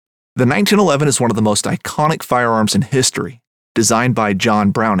The 1911 is one of the most iconic firearms in history. Designed by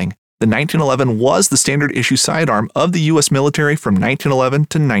John Browning, the 1911 was the standard issue sidearm of the U.S. military from 1911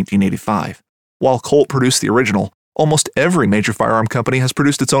 to 1985. While Colt produced the original, almost every major firearm company has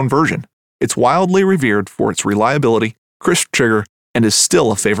produced its own version. It's wildly revered for its reliability, crisp trigger, and is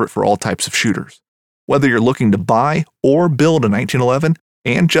still a favorite for all types of shooters. Whether you're looking to buy or build a 1911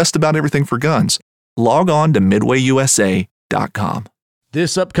 and just about everything for guns, log on to midwayusa.com.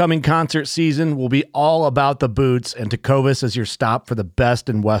 This upcoming concert season will be all about the boots, and Tecovas is your stop for the best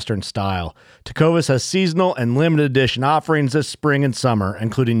in Western style. Tecovas has seasonal and limited edition offerings this spring and summer,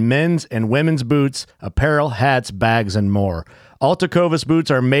 including men's and women's boots, apparel, hats, bags, and more. All Tecovas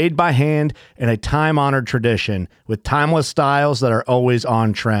boots are made by hand in a time-honored tradition with timeless styles that are always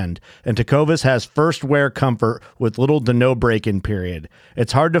on trend. And Tecovas has first wear comfort with little to no break-in period.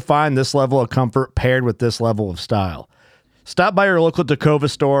 It's hard to find this level of comfort paired with this level of style. Stop by your local Tecovas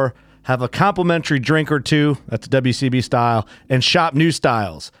store, have a complimentary drink or two, that's WCB style, and shop new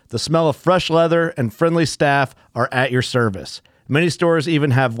styles. The smell of fresh leather and friendly staff are at your service. Many stores even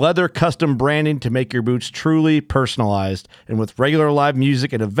have leather custom branding to make your boots truly personalized. And with regular live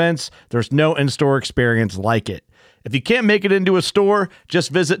music and events, there's no in-store experience like it. If you can't make it into a store, just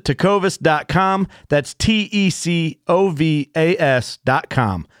visit tecovas.com. That's TECOVAS.com.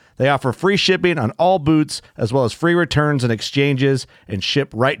 They offer free shipping on all boots, as well as free returns and exchanges, and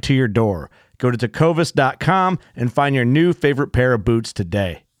ship right to your door. Go to tecovas.com and find your new favorite pair of boots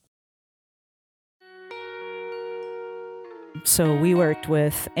today. So we worked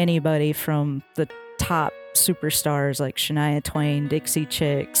with anybody from the top superstars like Shania Twain, Dixie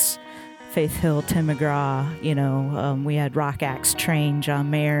Chicks, Faith Hill, Tim McGraw. We had Rock Acts Train, John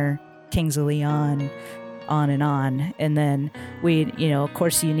Mayer, Kings of Leon, on and on. And then of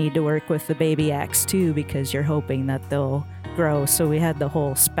course you need to work with the baby acts too, because you're hoping that they'll grow. So we had the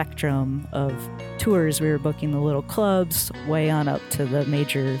whole spectrum of tours. We were booking the little clubs way on up to the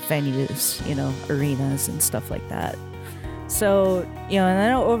major venues, arenas and stuff like that. So, and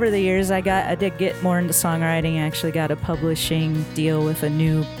then over the years, I did get more into songwriting. I actually got a publishing deal with a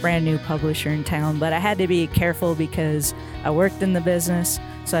brand new publisher in town, but I had to be careful because I worked in the business,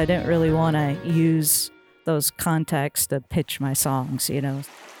 so I didn't really want to use those contacts to pitch my songs,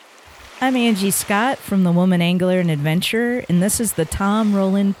 I'm Angie Scott from The Woman Angler and Adventurer, and this is the Tom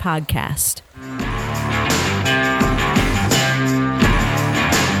Rowland Podcast.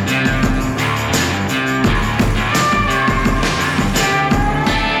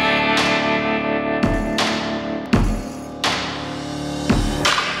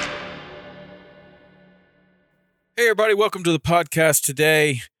 Hey, everybody. Welcome to the podcast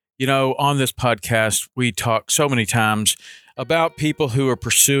today. On this podcast, we talk so many times about people who are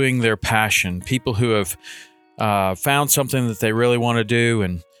pursuing their passion, people who have found something that they really want to do,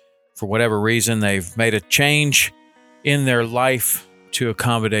 and for whatever reason, they've made a change in their life to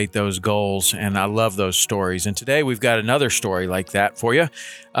accommodate those goals, and I love those stories. And today, we've got another story like that for you.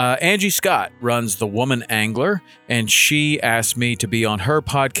 Angie Scott runs The Woman Angler, and she asked me to be on her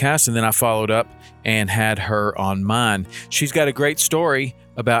podcast, and then I followed up and had her on mine. She's got a great story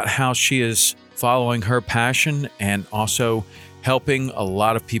about how she is following her passion and also helping a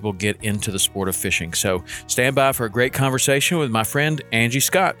lot of people get into the sport of fishing. So stand by for a great conversation with my friend Angie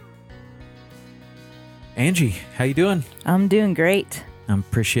Scott. Angie, how you doing? I'm doing great. I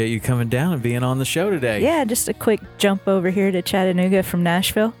appreciate you coming down and being on the show today. Yeah, just a quick jump over here to Chattanooga from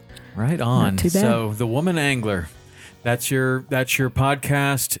Nashville. Right on. Not too bad. So The Woman Angler, that's your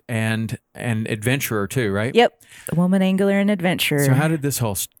podcast and adventurer too, right? Yep, The Woman Angler and Adventurer. So how did this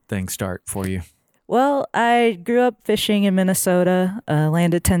whole thing start for you? Well, I grew up fishing in Minnesota,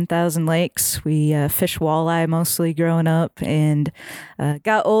 land of 10,000 lakes. We fished walleye mostly growing up, and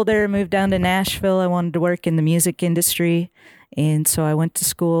got older, moved down to Nashville. I wanted to work in the music industry, and so I went to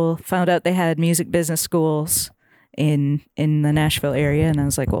school, found out they had music business schools in the Nashville area, and I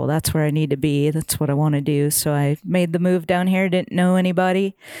was like, well, that's where I need to be. That's what I want to do. So I made the move down here, didn't know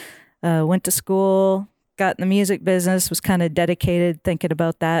anybody, went to school, got in the music business, was kind of dedicated thinking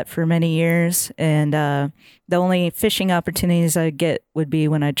about that for many years. And the only fishing opportunities I'd get would be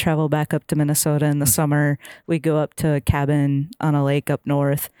when I'd travel back up to Minnesota in the summer. We'd go up to a cabin on a lake up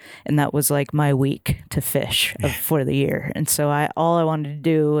north, and that was like my week to fish for the year. And so all I wanted to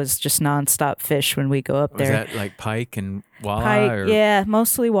do was just nonstop fish when we go up there. Was that like pike and walleye? Pike, yeah,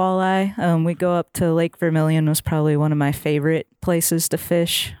 mostly walleye. We go up to Lake Vermilion, was probably one of my favorite places to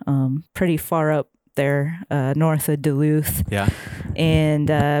fish. Pretty far up there, north of Duluth. Yeah. And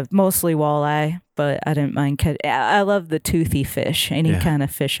mostly walleye, but I didn't mind catch. I love the toothy fish. Any kind of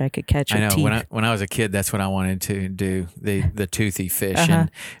fish I could catch. I know. Teeth. When I was a kid, that's what I wanted to do, the toothy fish.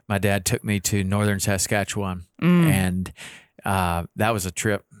 And my dad took me to northern Saskatchewan, and that was a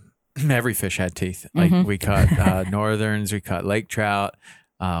trip. Every fish had teeth. Like we caught northerns, we caught lake trout,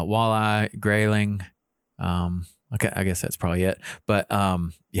 walleye, grayling. Okay, I guess that's probably it. But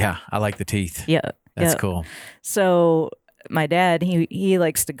yeah, I like the teeth. Yeah, that's cool. So my dad, he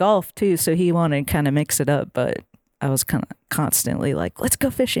likes to golf too, so he wanted to kind of mix it up. But I was kind of constantly like, let's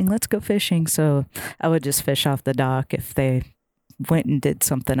go fishing. So I would just fish off the dock if they went and did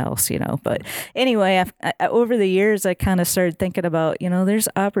something else, But anyway, over the years, I kind of started thinking about, there's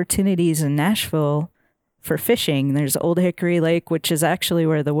opportunities in Nashville for fishing. There's Old Hickory Lake, which is actually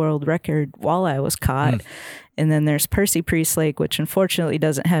where the world record walleye was caught. And then there's Percy Priest Lake, which unfortunately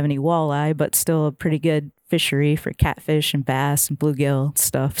doesn't have any walleye, but still a pretty good fishery for catfish and bass and bluegill and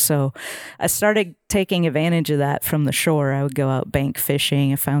stuff. So I started taking advantage of that from the shore. I would go out bank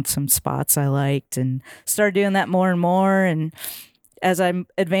fishing. I found some spots I liked and started doing that more and more. And as I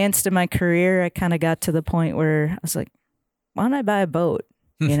advanced in my career, I kind of got to the point where I was like, why don't I buy a boat?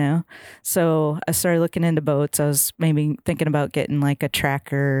 So I started looking into boats. I was maybe thinking about getting like a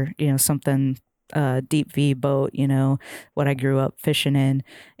tracker, something, deep V boat, what I grew up fishing in.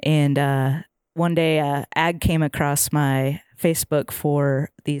 And one day, ad came across my Facebook for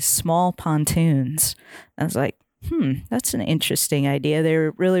these small pontoons. I was like, that's an interesting idea. They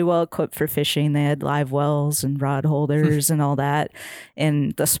were really well equipped for fishing. They had live wells and rod holders and all that.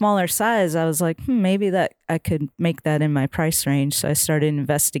 And the smaller size, I was like, maybe that I could make that in my price range. So I started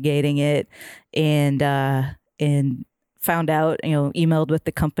investigating it and found out, emailed with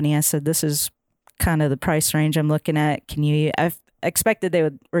the company. I said, this is kind of the price range I'm looking at. I expected they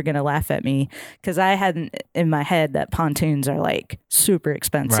were going to laugh at me because I hadn't in my head that pontoons are like super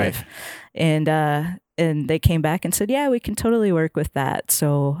expensive. Right. And they came back and said, yeah, we can totally work with that.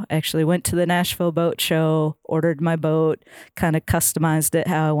 So I actually went to the Nashville Boat Show, ordered my boat, kind of customized it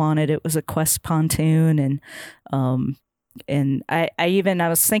how I wanted. It was a Quest pontoon. And I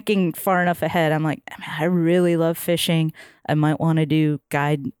was thinking far enough ahead. I'm like, I really love fishing. I might want to do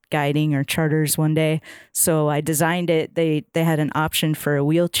guiding or charters one day. So I designed it. They had an option for a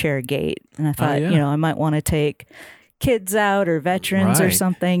wheelchair gate. And I thought, I might want to take kids out or veterans or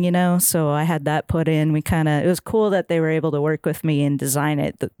something, so I had that put in. It was cool that they were able to work with me and design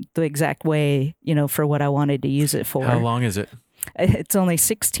it the exact way, for what I wanted to use it for. How long is it? It's only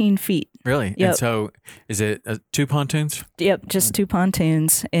 16 feet. Really? Yep. And so is it 2 pontoons? Yep, just 2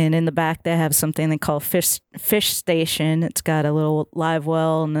 pontoons. And in the back, they have something they call fish station. It's got a little live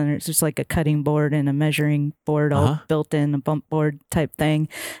well, and then there's just like a cutting board and a measuring board all built in, a bump board type thing.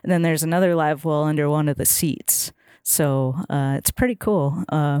 And then there's another live well under one of the seats. So it's pretty cool.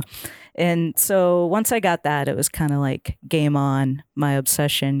 And so once I got that, it was kind of like game on. My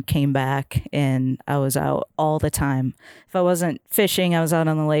obsession came back and I was out all the time. If I wasn't fishing, I was out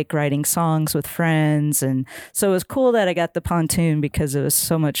on the lake writing songs with friends. And so it was cool that I got the pontoon because it was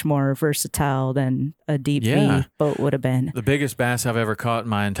so much more versatile than a deep V boat would have been. The biggest bass I've ever caught in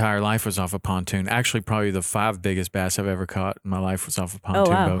my entire life was off a pontoon. Actually, probably the 5 biggest bass I've ever caught in my life was off a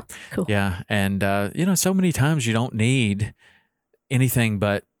pontoon boat. Cool. Yeah. And, so many times you don't need anything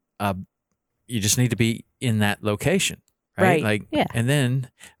but you just need to be in that location, right? And then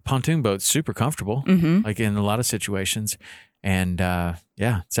pontoon boat's super comfortable, like in a lot of situations. And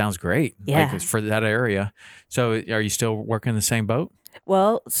sounds great. Yeah. Like for that area. So are you still working the same boat?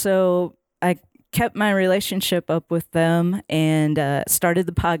 Well, so I kept my relationship up with them and started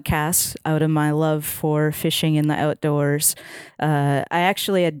the podcast out of my love for fishing in the outdoors. I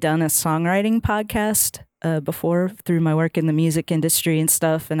actually had done a songwriting podcast before through my work in the music industry and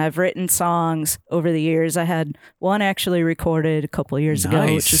stuff. And I've written songs over the years. I had one actually recorded a couple of years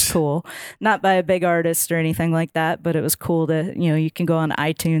ago, which is cool. Not by a big artist or anything like that, but it was cool to, you can go on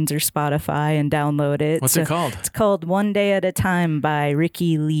iTunes or Spotify and download it. What's it called? It's called One Day at a Time by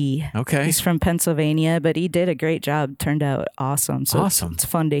Ricky Lee. Okay. He's from Pennsylvania, but he did a great job. Turned out awesome. So it's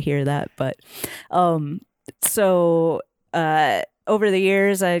fun to hear that. But over the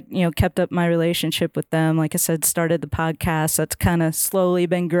years, I, kept up my relationship with them. Like I said, started the podcast. That's kind of slowly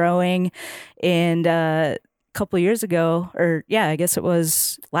been growing. And a couple of years ago, I guess it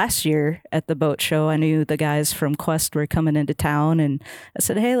was last year at the boat show, I knew the guys from Quest were coming into town. And I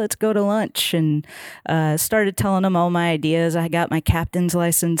said, hey, let's go to lunch. And started telling them all my ideas. I got my captain's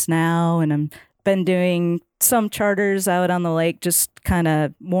license now, and I'm been doing some charters out on the lake, just kind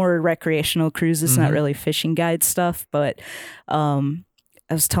of more recreational cruises, not really fishing guide stuff. But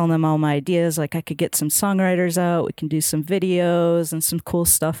I was telling them all my ideas, like I could get some songwriters out, we can do some videos and some cool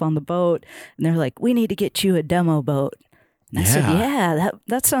stuff on the boat. And they're like, we need to get you a demo boat. And I said, yeah,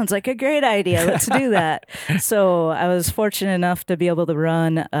 that sounds like a great idea. Let's do that. So I was fortunate enough to be able to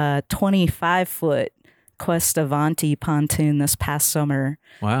run a 25-foot Quest Avanti pontoon this past summer.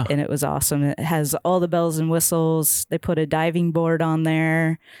 Wow. And it was awesome. It has all the bells and whistles. They put a diving board on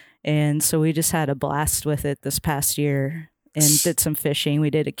there. And so we just had a blast with it this past year and did some fishing. We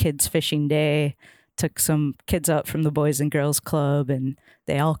did a kids fishing day, took some kids out from the Boys and Girls Club, and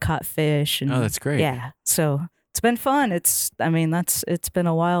they all caught fish. And Oh, that's great. yeah. So it's been fun. It's been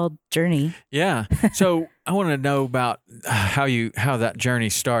a wild journey. Yeah. So I want to know about how that journey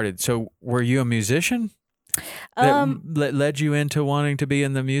started. So were you a musician that led you into wanting to be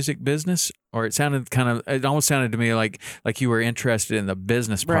in the music business? Or it almost sounded to me like you were interested in the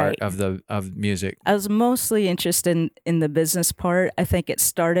business part of music. I was mostly interested in the business part. I think it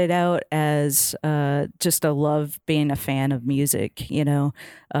started out as just a love being a fan of music. You know,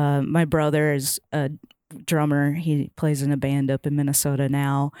 my brother is a drummer. He plays in a band up in Minnesota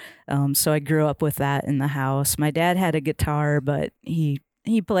now. So I grew up with that in the house. My dad had a guitar, but he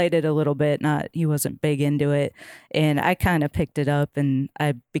played it a little bit. He wasn't big into it. And I kind of picked it up and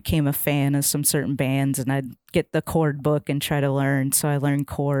I became a fan of some certain bands, and I'd get the chord book and try to learn. So I learned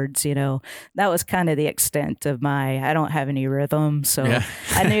chords, you know. That was kind of the extent of I don't have any rhythm. So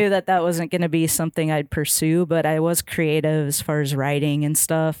I knew that wasn't going to be something I'd pursue, but I was creative as far as writing and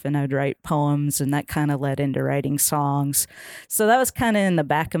stuff. And I'd write poems, and that kind of led into writing songs. So that was kind of in the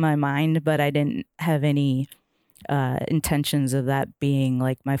back of my mind, but I didn't have any intentions of that being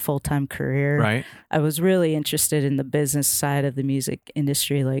like my full-time career. Right. I was really interested in the business side of the music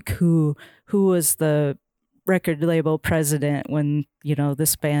industry, like who was the record label president when, you know,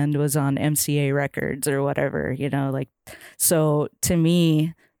 this band was on MCA Records or whatever, you know, like, so to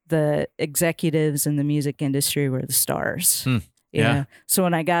me, the executives in the music industry were the stars. Yeah. Know? So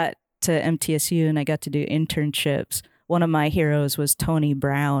when I got to MTSU and I got to do internships, one of my heroes was Tony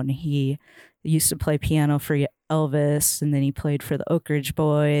Brown. He used to play piano for Elvis, and then he played for the Oak Ridge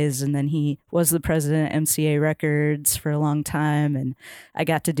Boys, and then he was the president of MCA Records for a long time. And I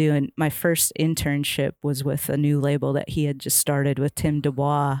got to do my first internship was with a new label that he had just started with Tim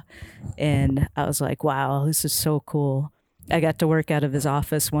Dubois, and I was like, wow, this is so cool. I got to work out of his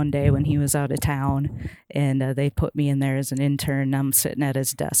office one day when he was out of town, and they put me in there as an intern. I'm sitting at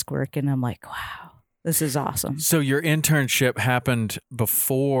his desk working. I'm like, wow, this is awesome. So your internship happened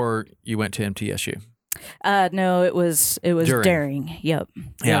before you went to MTSU? No, it was during. Yep.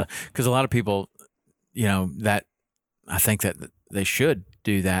 Yeah, because a lot of people, you know, that I think that they should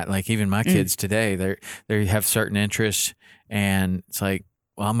do that. Like even my kids today, they have certain interests, and it's like,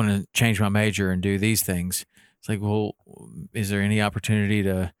 well, I'm going to change my major and do these things. It's like, well, is there any opportunity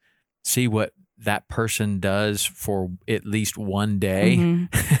to see what that person does for at least one day?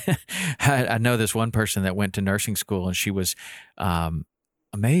 Mm-hmm. I know this one person that went to nursing school, and she was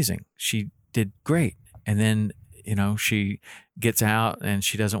amazing. She did great. And then, you know, she gets out and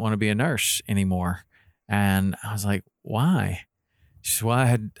she doesn't want to be a nurse anymore. And I was like, why? She said, well,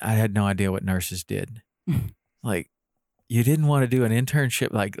 I had no idea what nurses did. Like, you didn't want to do an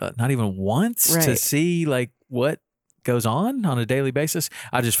internship, like not even once to see like what goes on a daily basis.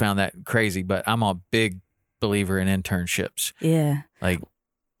 I just found that crazy, but I'm a big believer in internships. Yeah. Like,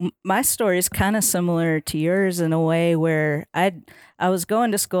 my story is kind of similar to yours in a way where I was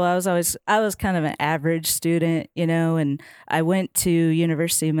going to school. I was kind of an average student, you know, and I went to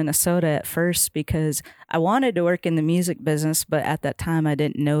University of Minnesota at first because I wanted to work in the music business, but at that time I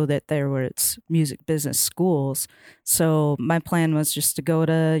didn't know that there was music business schools. So my plan was just to go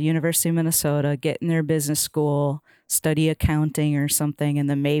to University of Minnesota, get in their business school, study accounting or something, and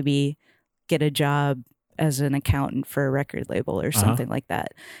then maybe get a job as an accountant for a record label or something like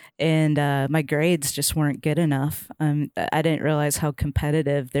that. And my grades just weren't good enough. I didn't realize how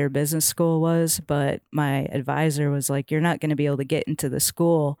competitive their business school was, but my advisor was like, you're not going to be able to get into the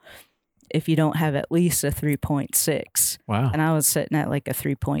school if you don't have at least a 3.6. Wow. And I was sitting at like a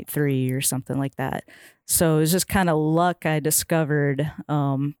 3.3 or something like that. So it was just kind of luck. I discovered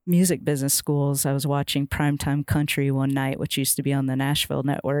music business schools. I was watching Primetime Country one night, which used to be on the Nashville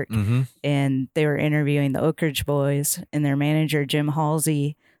network. Mm-hmm. And they were interviewing the Oak Ridge Boys, and their manager, Jim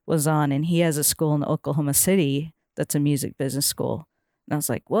Halsey, was on, and he has a school in Oklahoma City that's a music business school. And I was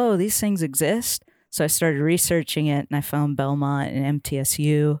like, whoa, these things exist? So I started researching it, and I found Belmont and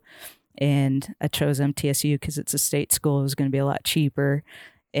MTSU. And I chose MTSU because it's a state school. It was going to be a lot cheaper,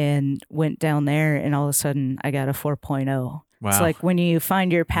 and went down there, and all of a sudden I got a 4.0. Wow. It's like when you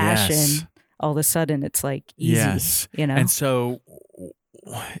find your passion, all of a sudden it's like easy, you know? And so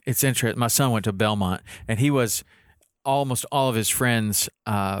it's interesting. My son went to Belmont, and he was almost all of his friends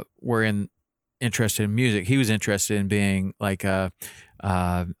were interested in music. He was interested in being like a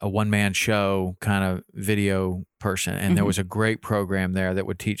one-man show kind of video person, and there was a great program there that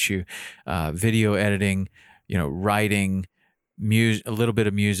would teach you video editing, writing, music, a little bit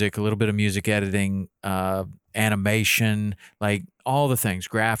of music editing, animation, like all the things,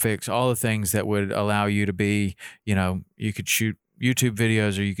 graphics, all the things that would allow you to be, you could shoot YouTube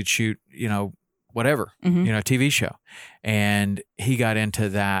videos, or you could shoot, whatever, TV show. And he got into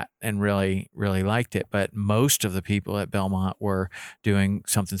that and really, really liked it. But most of the people at Belmont were doing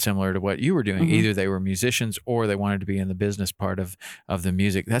something similar to what you were doing. Either they were musicians or they wanted to be in the business part of the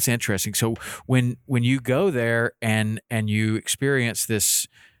music. That's interesting. So when you go there and you experience this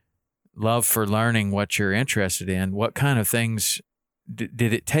love for learning what you're interested in, what kind of things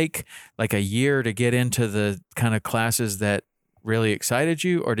did it take like a year to get into the kind of classes that really excited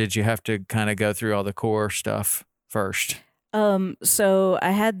you, or did you have to kind of go through all the core stuff first? So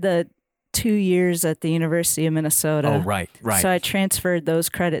I had the 2 years at the University of Minnesota. Oh, right. So I transferred those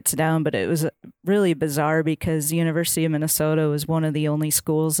credits down, but it was really bizarre because the University of Minnesota was one of the only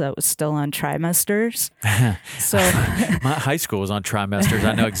schools that was still on trimesters. So my high school was on trimesters.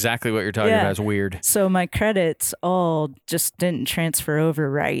 I know exactly what you're talking about. It's weird. So my credits all just didn't transfer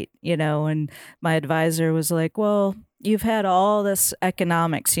over right, and my advisor was like, well, you've had all this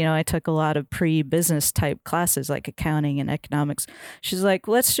economics. I took a lot of pre-business type classes like accounting and economics. She's like,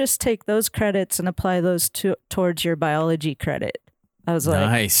 let's just take those credits and apply those towards your biology credit. I was like,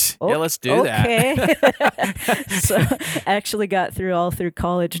 nice. Yeah, let's do that. So I actually got all through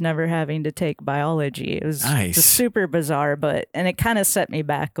college never having to take biology. It was just super bizarre, and it kind of set me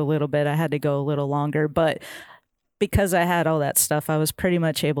back a little bit. I had to go a little longer, but because I had all that stuff, I was pretty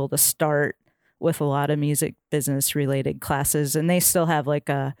much able to start with a lot of music business related classes, and they still have like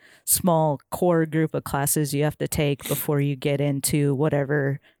a small core group of classes you have to take before you get into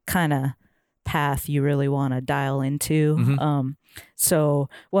whatever kind of path you really want to dial into. So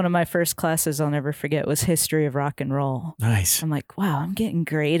one of my first classes I'll never forget was history of rock and roll. Nice. I'm like, wow, I'm getting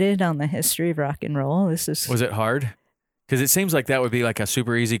graded on the history of rock and roll. Was it hard? Because it seems like that would be like a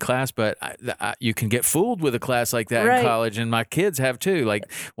super easy class, but you can get fooled with a class like that in college, and my kids have too.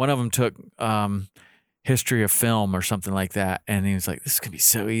 Like one of them took history of film or something like that, and he was like, "This is gonna be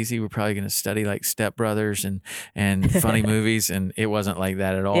so easy. We're probably gonna study like Step Brothers and funny movies," and it wasn't like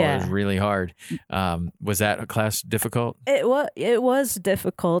that at all. Yeah. It was really hard. Was that a class difficult? It was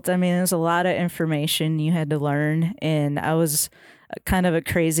difficult. I mean, there's a lot of information you had to learn, and I was kind of a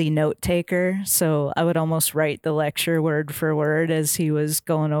crazy note taker, so I would almost write the lecture word for word as he was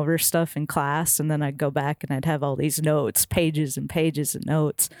going over stuff in class, and then I'd go back and I'd have all these notes, pages and pages of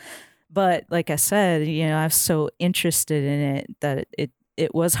notes. But like I said, I was so interested in it that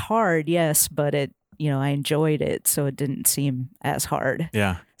it was hard, yes, but I enjoyed it, so it didn't seem as hard.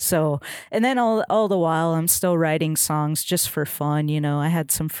 Yeah. So, and then all the while, I'm still writing songs just for fun. I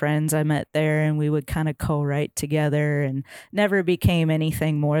had some friends I met there, and we would kind of co-write together, and never became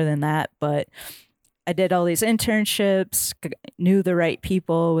anything more than that. But I did all these internships, knew the right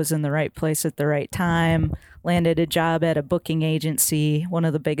people, was in the right place at the right time, landed a job at a booking agency, one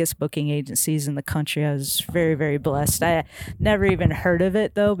of the biggest booking agencies in the country. I was very, very blessed. I never even heard of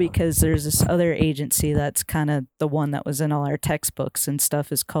it, though, because there's this other agency that's kind of the one that was in all our textbooks and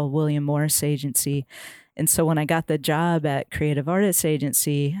stuff, is called William Morris Agency. And so when I got the job at Creative Artists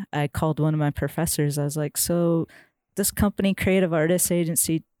Agency, I called one of my professors. I was like, so this company, Creative Artists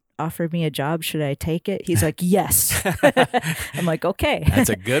Agency, offered me a job. Should I take it? He's like, yes. I'm like, okay. That's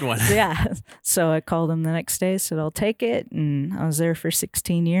a good one. Yeah. So I called him the next day, said, I'll take it. And I was there for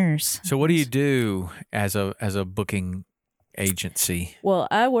 16 years. So what do you do as a booking agency? Well,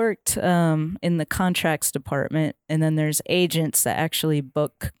 I worked in the contracts department, and then there's agents that actually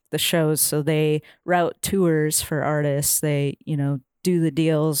book the shows. So they route tours for artists. They, do the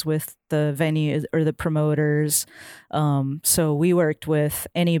deals with the venue or the promoters. So we worked with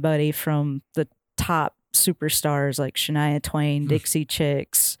anybody from the top superstars like Shania Twain, Dixie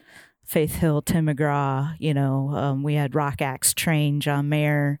Chicks, Faith Hill, Tim McGraw. We had rock acts, Train, John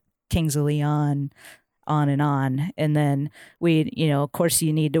Mayer, Kings of Leon, on and on. And then we, of course,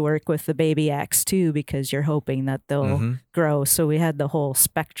 you need to work with the baby acts too, because you're hoping that they'll grow. So we had the whole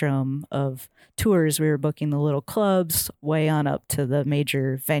spectrum of tours. We were booking the little clubs way on up to the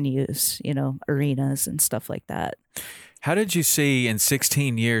major venues, arenas and stuff like that. How did you see in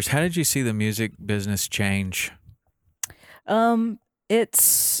 16 years, how did you see the music business change?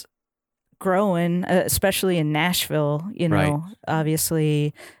 It's growing, especially in Nashville. You know,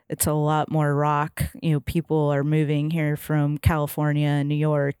 obviously it's a lot more rock. You know, people are moving here from California and New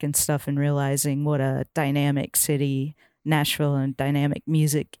York and stuff and realizing what a dynamic city Nashville and dynamic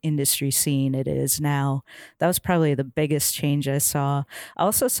music industry scene it is now. That was probably the biggest change I saw. I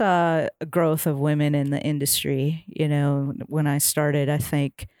also saw a growth of women in the industry. You know, when I started, I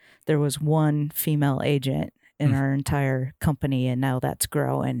think there was one female agent in our entire company, and now that's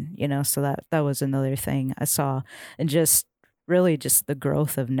growing, you know, so that was another thing I saw. And just really just the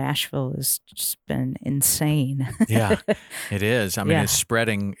growth of Nashville has just been insane. Yeah, it is. I mean, it's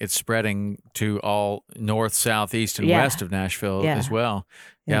spreading to all north, south, east, and west of Nashville as well.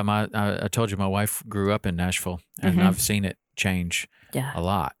 Yeah, I told you my wife grew up in Nashville, and I've seen it change a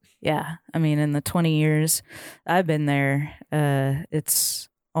lot. Yeah, I mean, in the 20 years I've been there, it's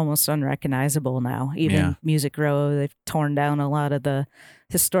almost unrecognizable now. Even Music Row, they've torn down a lot of the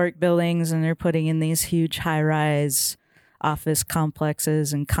historic buildings, and they're putting in these huge high-rise office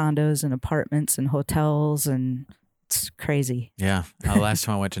complexes and condos and apartments and hotels, and it's crazy. Yeah. Last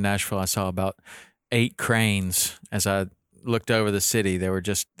time I went to Nashville, I saw about 8 cranes. As I looked over the city, there were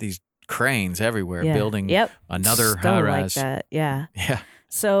just these cranes everywhere building another high-rise. Like that. Yeah. Yeah.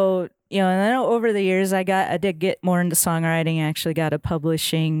 So, you know, and then over the years, I did get more into songwriting. I actually got a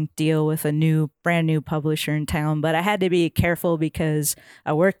publishing deal with a brand new publisher in town, but I had to be careful because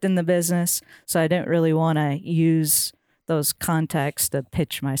I worked in the business, so I didn't really want to use those contacts to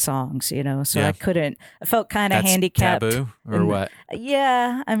pitch my songs, you know, so I felt kind of handicapped. Taboo or what?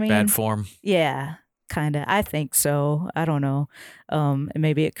 Yeah. I mean, bad form. Yeah, kind of. I think so. I don't know. And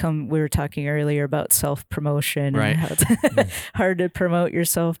maybe we were talking earlier about self-promotion and how it's hard to promote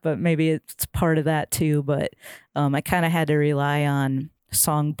yourself, but maybe it's part of that too. But I kind of had to rely on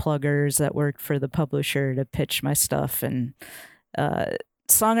song pluggers that worked for the publisher to pitch my stuff. And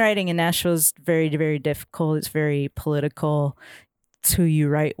songwriting in Nashville is very, very difficult. It's very political. It's who you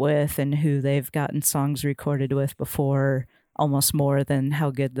write with and who they've gotten songs recorded with before, almost more than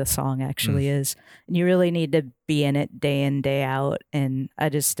how good the song actually is. And you really need to be in it day in, day out. And I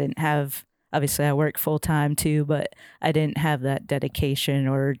just didn't have, obviously I work full time too, but I didn't have that dedication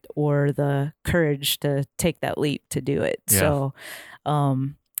or the courage to take that leap to do it. Yeah.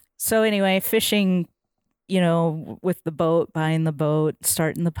 So anyway, fishing, you know, with the boat, buying the boat,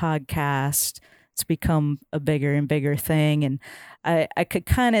 starting the podcast, it's become a bigger and bigger thing. And I could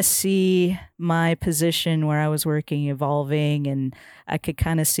kind of see my position where I was working evolving, and I could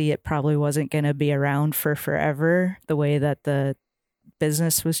kind of see it probably wasn't going to be around for forever, the way that the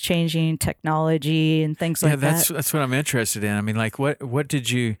business was changing, technology and things like that. Yeah, that's what I'm interested in. I mean, like, what did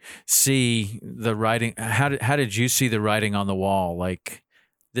you see the writing? How did you see the writing on the wall? Like,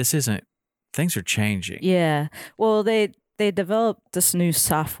 things are changing. Yeah. Well, they developed this new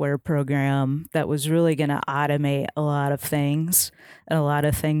software program that was really going to automate a lot of things and a lot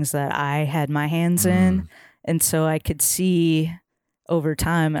of things that I had my hands in. And so I could see over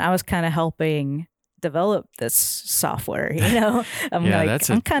time, I was kind of helping develop this software, you know.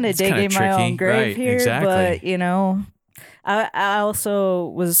 I'm kind of digging my own grave here, but you know, I also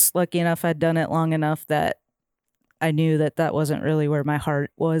was lucky enough I'd done it long enough that I knew that wasn't really where my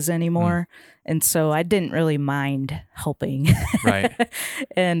heart was anymore. And so I didn't really mind helping. Right.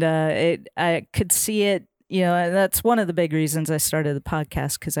 And I could see it, you know, and that's one of the big reasons I started the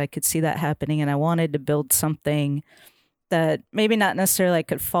podcast, because I could see that happening, and I wanted to build something that maybe not necessarily I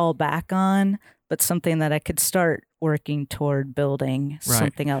could fall back on, but something that I could start working toward building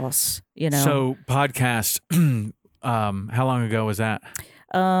something else, you know. So podcast, how long ago was that?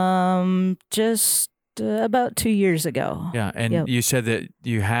 Just about 2 years ago. Yeah, and you said that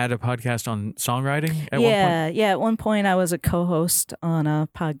you had a podcast on songwriting at one point? Yeah, at one point I was a co-host on a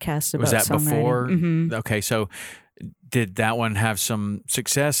podcast about songwriting. Was that before? Okay, so did that one have some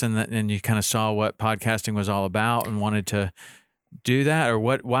success, and you kind of saw what podcasting was all about and wanted to do that, or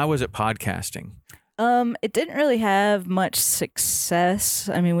what? Why was it podcasting? It didn't really have much success.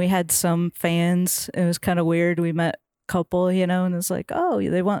 I mean, we had some fans. It was kind of weird. We met couple, you know, and it's like, oh,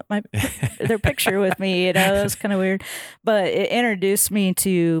 they want their picture with me, you know. That was kind of weird, but it introduced me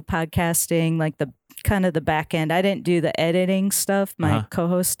to podcasting, like the kind of the back end. I didn't do the editing stuff. My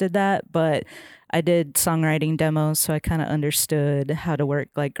co-host did that, but I did songwriting demos, so I kind of understood how to work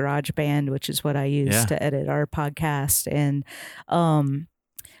like GarageBand, which is what I use to edit our podcast. And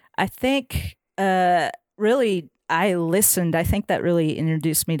I think really I listened. I think that really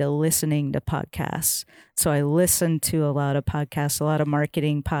introduced me to listening to podcasts. So I listened to a lot of podcasts, a lot of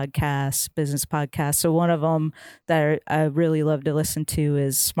marketing podcasts, business podcasts. So one of them that I really love to listen to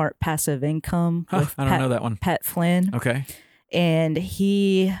is Smart Passive Income. I don't know that one. Pat Flynn. Okay. And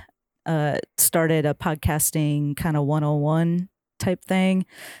he started a podcasting kind of 101 type thing.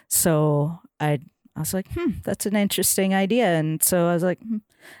 So I was like, that's an interesting idea. And so I was like,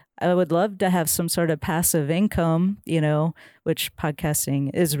 I would love to have some sort of passive income, which podcasting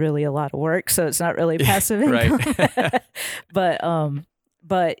is really a lot of work. So it's not really passive income.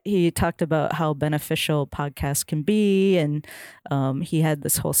 But he talked about how beneficial podcasts can be. And he had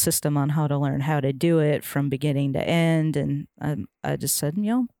this whole system on how to learn how to do it from beginning to end. And I just said,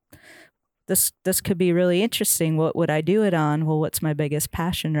 this could be really interesting. What would I do it on? Well, what's my biggest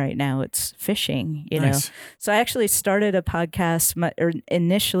passion right now? It's fishing, Nice. know. So I actually started a podcast.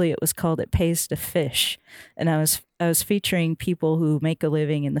 Initially, it was called "It Pays to Fish," and I was featuring people who make a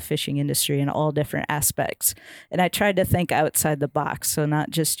living in the fishing industry in all different aspects. And I tried to think outside the box, so not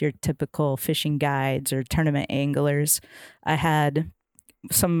just your typical fishing guides or tournament anglers. I had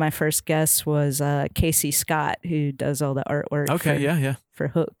some of my first guests was Casey Scott, who does all the artwork. Okay, for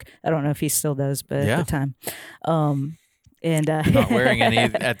Hook. I don't know if he still does, but at the time, and not wearing any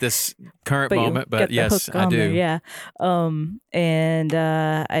at this current moment, but yes, I do. There, and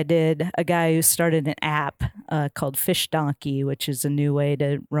I did a guy who started an app called Fish Donkey, which is a new way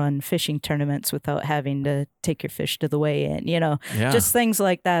to run fishing tournaments without having to take your fish to the weigh-in. Just things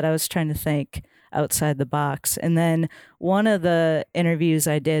like that. I was trying to think outside the box. And then one of the interviews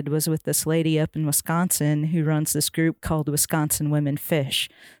I did was with this lady up in Wisconsin who runs this group called Wisconsin Women Fish.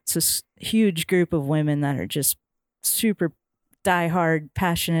 It's this huge group of women that are just super diehard,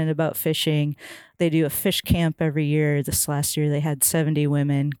 passionate about fishing. They do a fish camp every year. This last year they had 70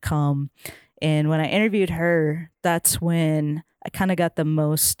 women come. And when I interviewed her, that's when I kind of got the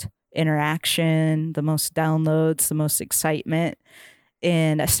most interaction, the most downloads, the most excitement.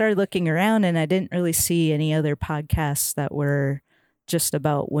 And I started looking around and I didn't really see any other podcasts that were just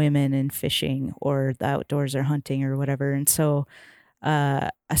about women and fishing or the outdoors or hunting or whatever. And so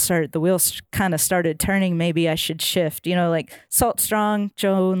the wheels kind of started turning. Maybe I should shift, like Salt Strong,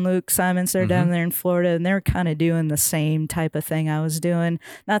 Joe and Luke Simons, they're down there in Florida and they're kind of doing the same type of thing I was doing.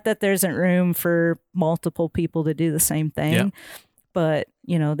 Not that there isn't room for multiple people to do the same thing, but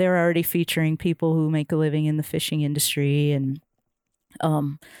they're already featuring people who make a living in the fishing industry. And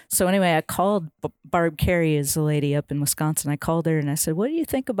so anyway, I called Barb Carey, is the lady up in Wisconsin. I called her and I said, what do you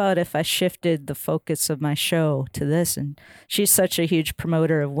think about if I shifted the focus of my show to this? And she's such a huge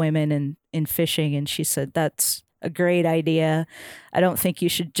promoter of women in fishing. And she said, that's a great idea. I don't think you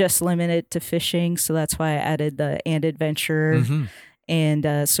should just limit it to fishing. So that's why I added the and adventure.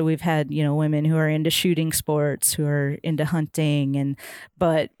 And so we've had, women who are into shooting sports, who are into hunting.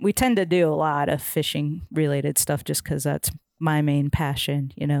 But we tend to do a lot of fishing related stuff just because that's my main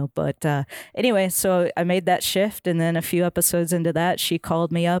passion, but anyway, so I made that shift. And then a few episodes into that, she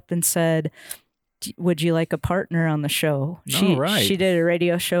called me up and said, would you like a partner on the show? She did a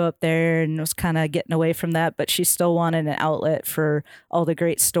radio show up there and was kind of getting away from that, but she still wanted an outlet for all the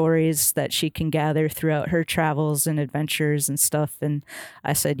great stories that she can gather throughout her travels and adventures and stuff. And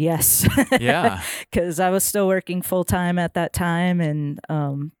I said, yes. Yeah. Cause I was still working full time at that time.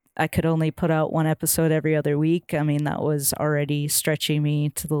 And, I could only put out one episode every other week. I mean, that was already stretching me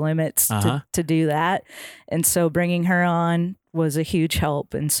to the limits to do that. And so bringing her on was a huge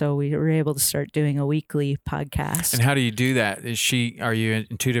help. And so we were able to start doing a weekly podcast. And how do you do that? Are you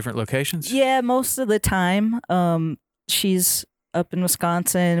in two different locations? Yeah, most of the time. She's up in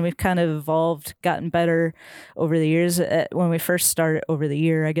Wisconsin. We've kind of evolved, gotten better over the years. When we first started, over the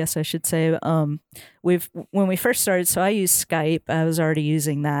year, I guess I should say, when we first started, so I used Skype. I was already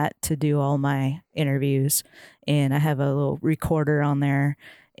using that to do all my interviews, and I have a little recorder on there,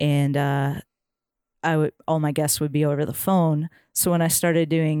 and all my guests would be over the phone. So when I started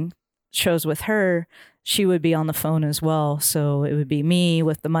doing shows with her, she would be on the phone as well. So it would be me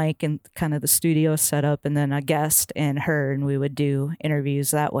with the mic and kind of the studio setup, and then a guest and her, and we would do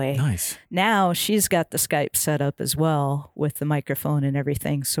interviews that way. Nice. Now she's got the Skype set up as well with the microphone and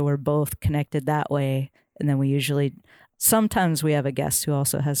everything. So we're both connected that way. And then sometimes we have a guest who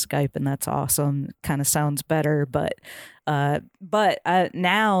also has Skype, and that's awesome. Kind of sounds better, but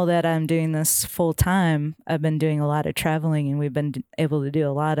now that I'm doing this full time, I've been doing a lot of traveling, and we've been able to do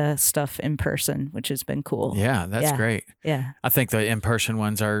a lot of stuff in person, which has been cool. Yeah, that's great. Yeah, I think the in-person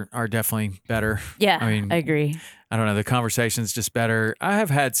ones are definitely better. Yeah, I agree. I don't know, the conversation's just better. I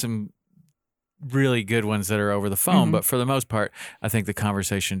have had some really good ones that are over the phone, but for the most part, I think the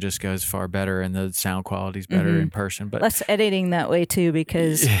conversation just goes far better and the sound quality's better in person. But less editing that way too,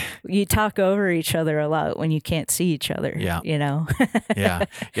 because you talk over each other a lot when you can't see each other. Yeah. Yeah,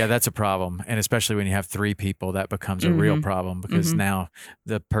 that's a problem. And especially when you have three people, that becomes a real problem, because now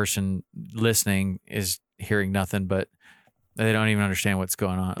the person listening is hearing nothing but They don't even understand what's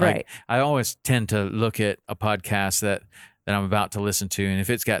going on. Right. Like, I always tend to look at a podcast that I'm about to listen to, and if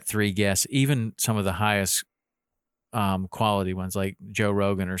it's got 3 guests, even some of the highest quality ones like Joe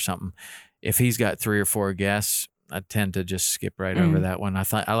Rogan or something, if he's got 3 or 4 guests, I tend to just skip right over that one.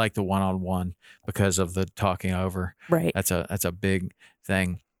 I like the one-on-one because of the talking over. Right. That's a big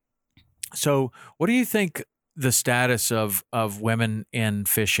thing. So what do you think the status of women in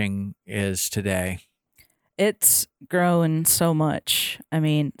fishing is today? It's grown so much. I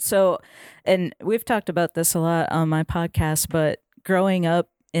mean, and we've talked about this a lot on my podcast, but growing up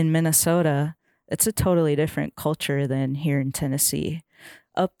in Minnesota, it's a totally different culture than here in Tennessee.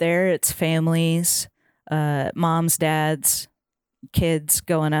 Up there, it's families, moms, dads, kids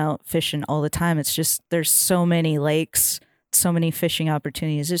going out fishing all the time. It's just, there's so many lakes, so many fishing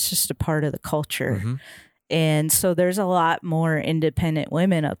opportunities. It's just a part of the culture. Mm-hmm. And so there's a lot more independent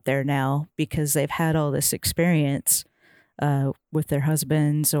women up there now because they've had all this experience with their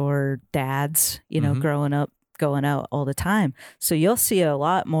husbands or dads, growing up, going out all the time. So you'll see a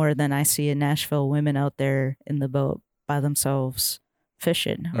lot more than I see in Nashville, women out there in the boat by themselves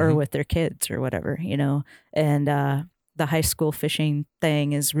fishing or with their kids or whatever, and the high school fishing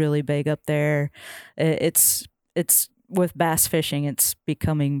thing is really big up there. It's with bass fishing, it's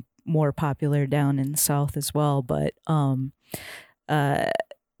becoming more popular down in the South as well. But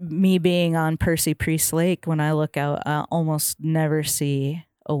me being on Percy Priest Lake, when I look out, I almost never see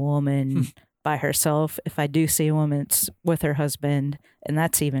a woman by herself. If I do see a woman, it's with her husband, and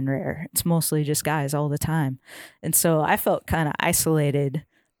that's even rare. It's mostly just guys all the time. And so I felt kind of isolated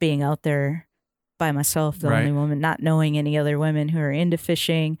being out there by myself, the only woman, not knowing any other women who are into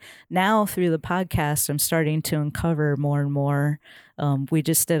fishing. Now through the podcast, I'm starting to uncover more and more. We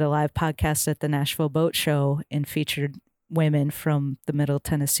just did a live podcast at the Nashville Boat Show and featured women from the Middle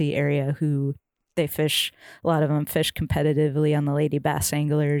Tennessee area who they fish. A lot of them fish competitively on the Lady Bass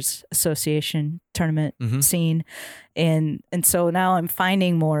Anglers Association tournament scene. And so now I'm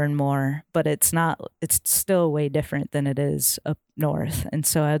finding more and more, but it's still way different than it is up north. And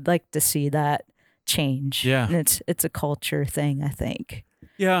so I'd like to see that change. Yeah. And it's a culture thing, I think.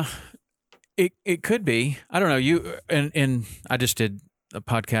 Yeah. It could be. I don't know. You and I just did your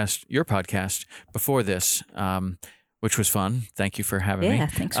podcast before this, which was fun. Thank you for having me. Yeah,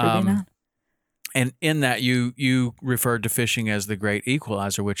 thanks for being on. And in that you referred to fishing as the great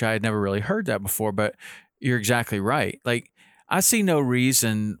equalizer, which I had never really heard that before, but you're exactly right. Like, I see no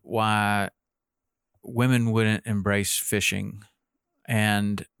reason why women wouldn't embrace fishing,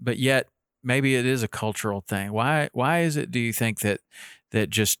 but yet maybe it is a cultural thing. Why is it, do you think, that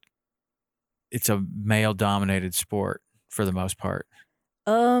just it's a male dominated sport for the most part?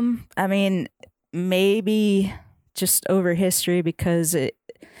 I mean, maybe just over history, because it,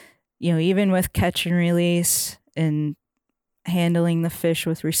 even with catch and release and handling the fish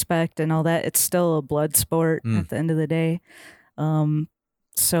with respect and all that, it's still a blood sport at the end of the day.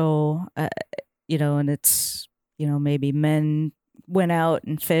 So, and it's, maybe men went out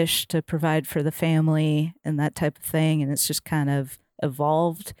and fished to provide for the family and that type of thing. And it's just kind of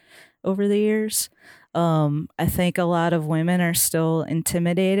evolved over the years. I think a lot of women are still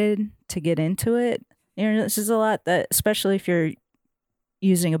intimidated to get into it. This is a lot that, especially if you're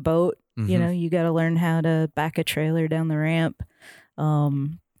using a boat, you got to learn how to back a trailer down the ramp.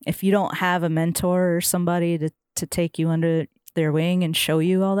 If you don't have a mentor or somebody to take you under their wing and show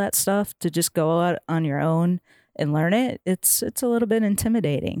you all that stuff, to just go out on your own and learn it, it's a little bit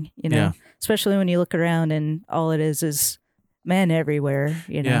intimidating, especially when you look around and all it is men everywhere,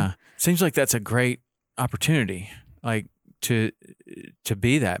 Yeah. Seems like that's a great opportunity, like to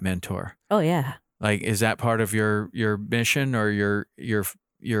be that mentor. Oh yeah. Like, is that part of your mission or your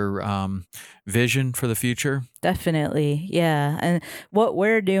vision for the future? Definitely. Yeah. And what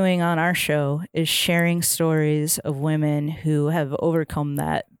we're doing on our show is sharing stories of women who have overcome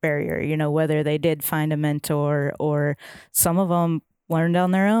that barrier, whether they did find a mentor or some of them learned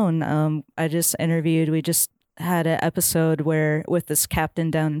on their own. We just had an episode with this captain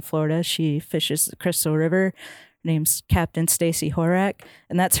down in Florida. She fishes the Crystal River. Her name's Captain Stacy Horak,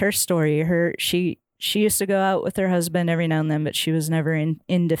 and that's her story. She used to go out with her husband every now and then, but she was never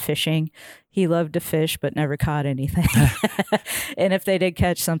into fishing. He loved to fish, but never caught anything. And if they did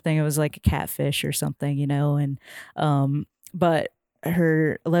catch something, it was like a catfish or something, And but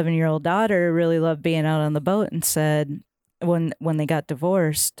her 11-year-old daughter really loved being out on the boat, and said, when they got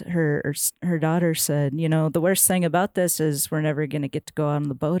divorced, her daughter said, the worst thing about this is we're never going to get to go out on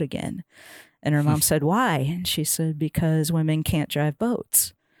the boat again. And her mom said, why? And she said, because women can't drive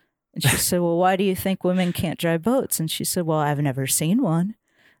boats. And she said, well, why do you think women can't drive boats? And she said, well, I've never seen one.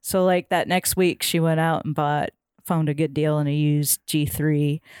 So like that next week, she went out and bought found a good deal on a used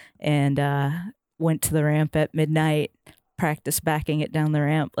G3 and went to the ramp at midnight, practiced backing it down the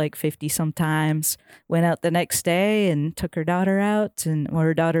ramp like 50 sometimes, went out the next day and took her daughter out, and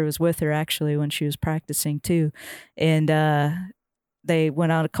her daughter was with her actually when she was practicing too. And they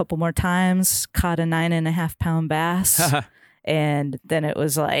went out a couple more times, caught a 9.5 pound bass. And then it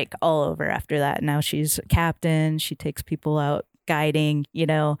was like all over after that. Now she's a captain. She takes people out guiding,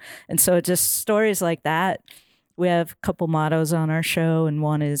 and so just stories like that. We have a couple mottos on our show, and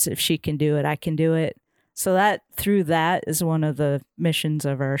one is, if she can do it, I can do it. So that is one of the missions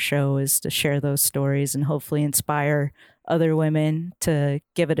of our show, is to share those stories and hopefully inspire other women to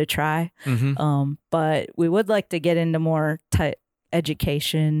give it a try. Mm-hmm. But we would like to get into more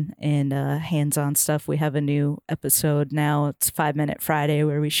education and hands-on stuff. We have a new episode now. It's 5 Minute Friday,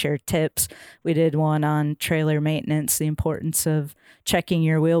 where we share tips. We did one on trailer maintenance, the importance of checking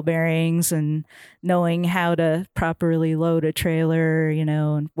your wheel bearings and knowing how to properly load a trailer,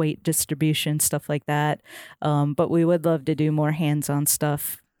 and weight distribution, stuff like that. But we would love to do more hands-on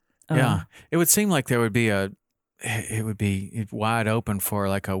stuff. Yeah, it would seem like it would be wide open for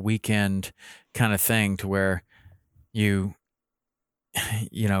like a weekend kind of thing, to where you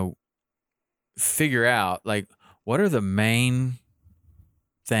figure out like what are the main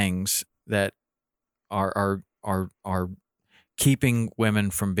things that are keeping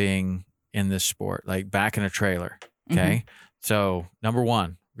women from being in this sport, like backing a trailer. Okay. Mm-hmm. So number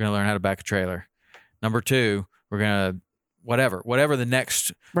 1, we're going to learn how to back a trailer. Number 2, we're going to whatever the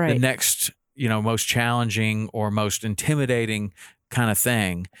next, most challenging or most intimidating kind of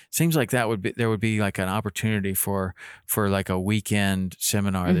thing. Seems like there would be like an opportunity for like a weekend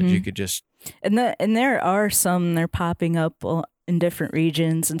seminar mm-hmm. that you could just. And there are some, they're popping up in different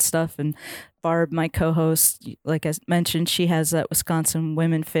regions and stuff. And Barb, my co-host, like I mentioned, she has that Wisconsin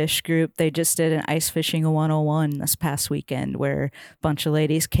Women Fish group. They just did an Ice Fishing 101 this past weekend, where a bunch of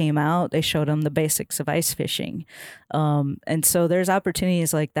ladies came out. They showed them the basics of ice fishing. And so there's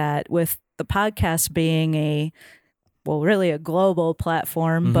opportunities like that, with the podcast being really a global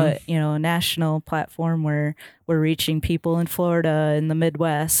platform, mm-hmm. but, a national platform where we're reaching people in Florida, in the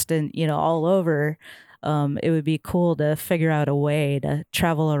Midwest, and, all over. It would be cool to figure out a way to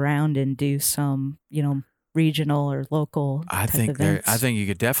travel around and do some, regional or local events. I think you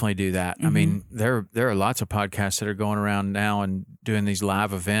could definitely do that. Mm-hmm. I mean, there are lots of podcasts that are going around now and doing these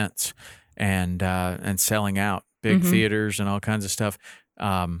live events and selling out big mm-hmm. theaters and all kinds of stuff.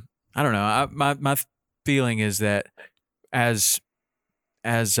 I don't know. My feeling is that as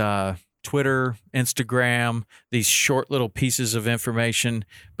Twitter, Instagram, these short little pieces of information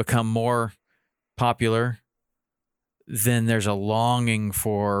become more popular, then there's a longing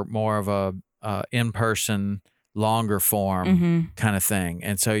for more of a in-person, longer form mm-hmm. kind of thing.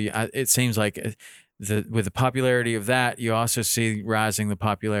 And so it seems like with the popularity of that, you also see rising the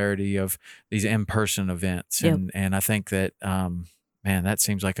popularity of these in-person events. Yep. And I think that that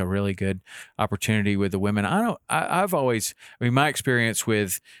seems like a really good opportunity with the women. My experience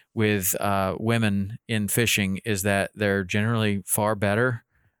with women in fishing is that they're generally far better.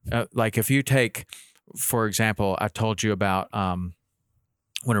 Like if you take, for example, I told you about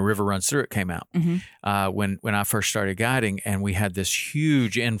When a River Runs Through It came out. Mm-hmm. When I first started guiding, and we had this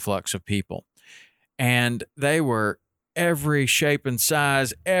huge influx of people, and they were every shape and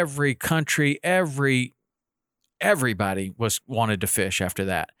size, every country, everybody wanted to fish after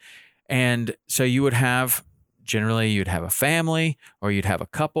that. And so you'd have a family, or you'd have a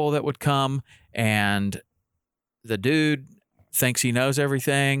couple that would come, and the dude thinks he knows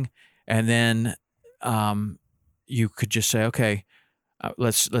everything. And then you could just say, okay,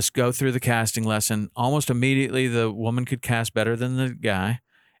 let's go through the casting lesson. Almost immediately, the woman could cast better than the guy.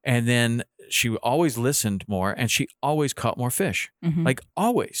 And then she always listened more, and she always caught more fish. Mm-hmm. Like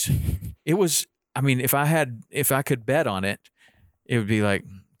always. It was, if I could bet on it, it would be like,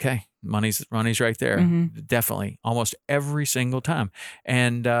 okay, money's right there. Mm-hmm. Definitely. Almost every single time.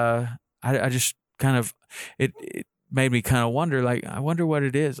 And I just kind of, it made me kind of wonder, like, I wonder what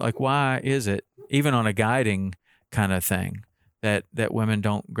it is. Like, why is it, even on a guiding kind of thing, that women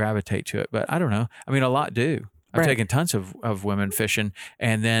don't gravitate to it? But I don't know. A lot do. I've taken tons of women fishing.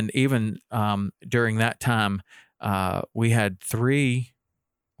 And then even during that time, we had three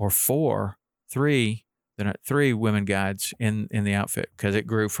women guides in the outfit, because it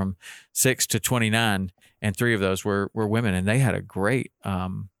grew from 6 to 29, and 3 of those were women, and they had a great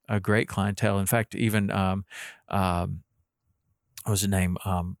clientele. In fact, even what was his name?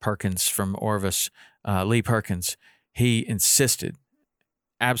 Perkins from Orvis, Lee Perkins. He insisted,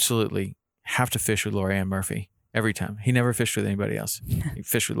 absolutely have to fish with Lori Ann Murphy. every time. He never fished with anybody else. He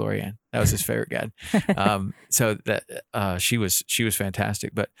fished with Lorianne. That was his favorite guide. So that she was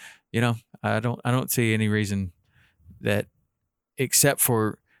fantastic. But I don't see any reason that, except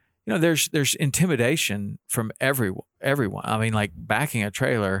for, there's intimidation from everyone. I mean, like backing a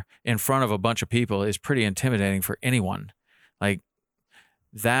trailer in front of a bunch of people is pretty intimidating for anyone. Like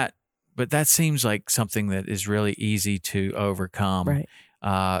that, but that seems like something that is really easy to overcome. Right.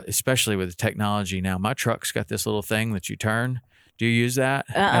 Especially with the technology now. My truck's got this little thing that you turn. Do you use that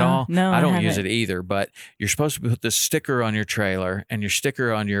at all? No, I don't haven't. use it either. But you're supposed to put this sticker on your trailer and your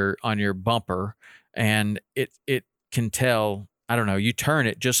sticker on your bumper, and it can tell. I don't know. You turn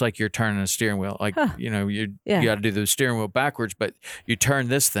it just like you're turning a steering wheel. Like you got to do the steering wheel backwards, but you turn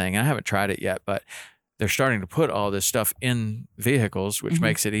this thing. I haven't tried it yet, but they're starting to put all this stuff in vehicles, which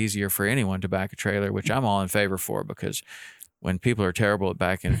makes it easier for anyone to back a trailer, which I'm all in favor for, because when people are terrible at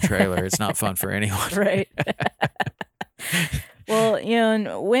backing a trailer, it's not fun for anyone. Right. Well,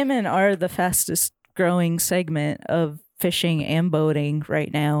 and women are the fastest growing segment of fishing and boating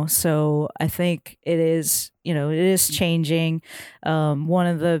right now. So I think it is changing. One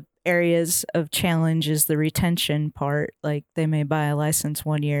of the areas of challenge is the retention part. Like they may buy a license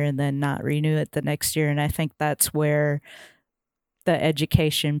one year and then not renew it the next year. And I think that's where the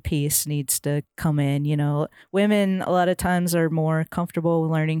education piece needs to come in. Women a lot of times are more comfortable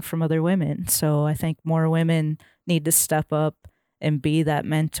learning from other women. So I think more women need to step up and be that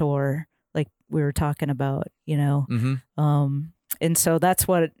mentor, like we were talking about, and so that's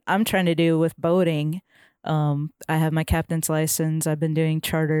what I'm trying to do with boating. I have my captain's license. I've been doing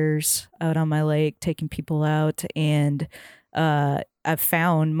charters out on my lake, taking people out, and I've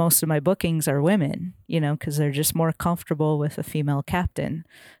found most of my bookings are women, because they're just more comfortable with a female captain.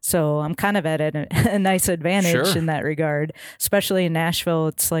 So I'm kind of at a nice advantage in that regard, especially in Nashville.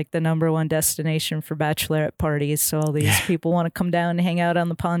 It's like the #1 destination for bachelorette parties. So all these people want to come down and hang out on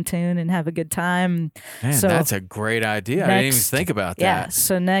the pontoon and have a good time. Man, so that's a great idea. I didn't even think about that. Yeah.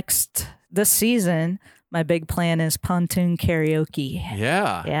 So this season, my big plan is pontoon karaoke.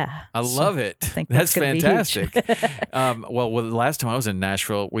 Yeah. Yeah. I love it. I think that's fantastic. Well, the last time I was in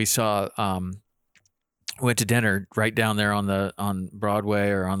Nashville, we saw, went to dinner right down there on Broadway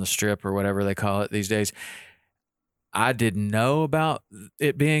or on the Strip or whatever they call it these days. I didn't know about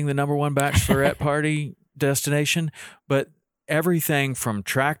it being the #1 bachelorette party destination, but everything from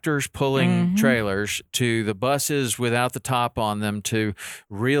tractors pulling trailers to the buses without the top on them to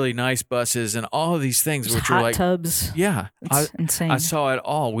really nice buses and all of these things, which are like tubs. Yeah, it's insane. I saw it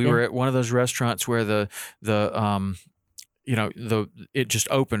all. We were at one of those restaurants where it just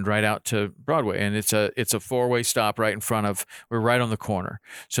opened right out to Broadway, and it's a 4-way stop right in front of. We're right on the corner,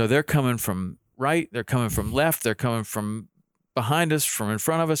 so they're coming from right, they're coming from left, they're coming from behind us, from in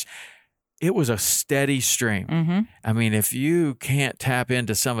front of us. It was a steady stream. I mean, if you can't tap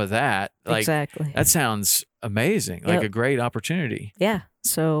into some of that, exactly, that sounds amazing, like a great opportunity. Yeah.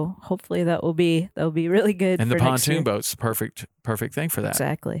 So hopefully that'll be really good. And for the next pontoon year. boat's the perfect thing for that.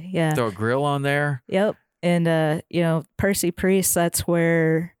 Exactly. Yeah. Throw a grill on there. Yep. And Percy Priest, that's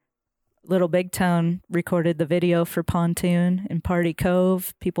where Little Big Town recorded the video for Pontoon in Party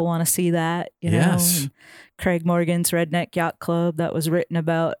Cove. People want to see that, Yes. And Craig Morgan's Redneck Yacht Club, that was written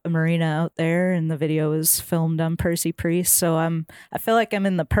about a marina out there, and the video was filmed on Percy Priest. So I feel like I'm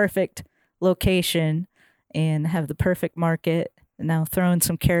in the perfect location and have the perfect market. And now throwing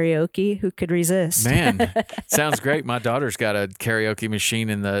some karaoke, who could resist? Man, sounds great. My daughter's got a karaoke machine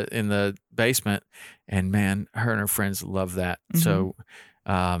in the basement, and man, her and her friends love that. So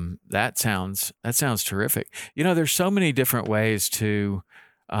that sounds terrific. There's so many different ways to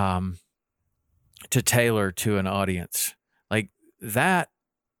tailor to an audience. Like that,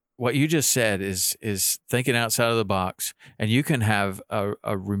 what you just said is thinking outside of the box, and you can have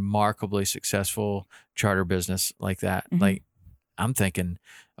a remarkably successful charter business like that. Like I'm thinking,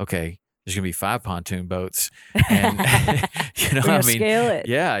 okay, there's going to be 5 pontoon boats, and scale it.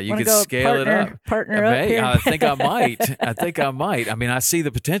 Yeah, you Wanna could go scale it up. Partner up here. I think I might. I mean, I see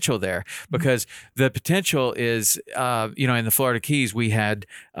the potential there, because the potential is, in the Florida Keys, we had,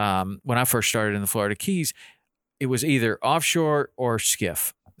 when I first started in the Florida Keys, it was either offshore or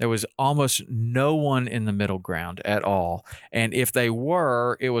skiff. There was almost no one in the middle ground at all. And if they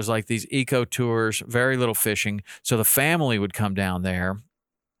were, it was like these eco tours, very little fishing. So the family would come down there,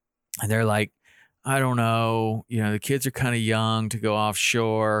 and they're like, I don't know, the kids are kind of young to go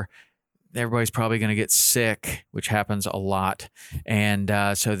offshore. Everybody's probably going to get sick, which happens a lot. And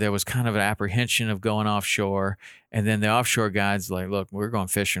so there was kind of an apprehension of going offshore. And then the offshore guide's like, look, we're going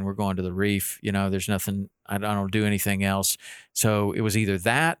fishing. We're going to the reef. There's nothing, I don't do anything else. So it was either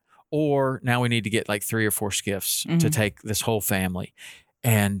that, or now we need to get like 3 or 4 skiffs to take this whole family.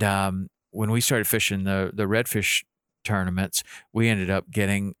 And when we started fishing the redfish tournaments, we ended up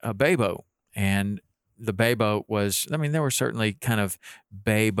getting a bay boat. And the bay boat was, I mean, there were certainly kind of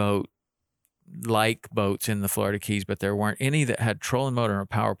bay boat like boats in the Florida Keys, but there weren't any that had trolling motor and a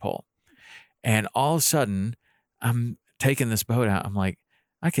power pole. And all of a sudden, I'm taking this boat out. I'm like,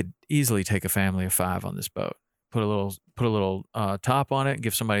 I could easily take a family of 5 on this boat. Put a little top on it,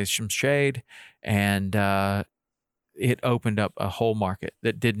 give somebody some shade, and it opened up a whole market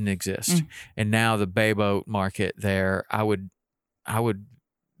that didn't exist. And now the bay boat market there, I would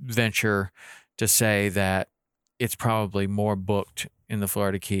venture to say that it's probably more booked in the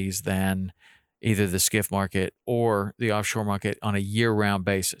Florida Keys than either the skiff market or the offshore market on a year-round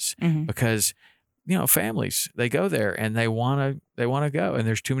basis, because families, they go there and they want to go, and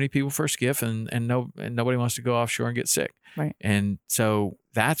there's too many people for a skiff, and nobody wants to go offshore and get sick. Right. And so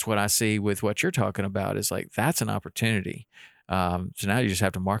that's what I see with what you're talking about, is like, that's an opportunity. So now you just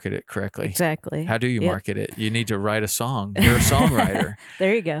have to market it correctly. Exactly. How do you market it? You need to write a song. You're a songwriter.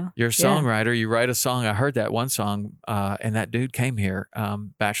 There you go. You're a songwriter. You write a song. I heard that one song, and that dude came here,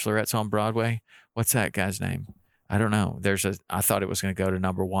 Bachelorette's on Broadway. What's that guy's name? I don't know. I thought it was going to go to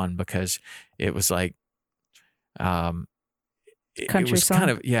number 1 because it was like, Country it was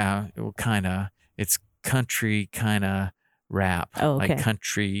song? it's country kind of rap. Oh, okay. Like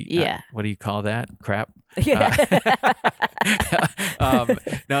country. Yeah. What do you call that? Crap. Yeah.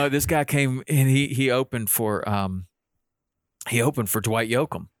 No, this guy came and he opened for Dwight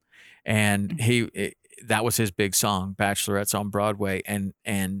Yoakam, and that was his big song, Bachelorette's on Broadway, and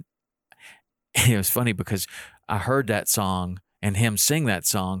it was funny because I heard that song and him sing that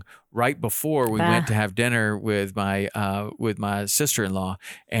song right before we went to have dinner with my sister-in-law,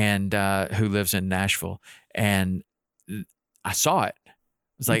 and who lives in Nashville, and I saw it. I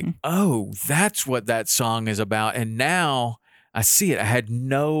was like, oh, that's what that song is about. And now I see it. I had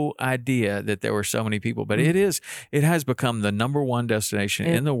no idea that there were so many people, but it has become the number 1 destination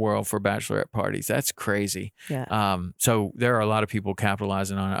in the world for bachelorette parties. That's crazy. Yeah. So there are a lot of people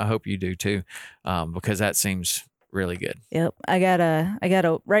capitalizing on it. I hope you do too, because that seems really good. Yep. I got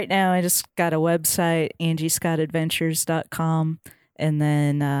a right now I just got a website, angiescottadventures.com, and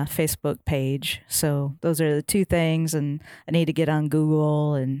then Facebook page. So those are the 2 things, and I need to get on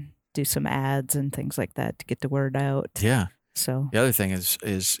Google and do some ads and things like that to get the word out. Yeah. So the other thing is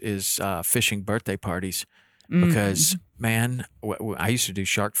fishing birthday parties, because man, I used to do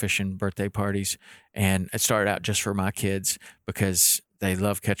shark fishing birthday parties, and it started out just for my kids because they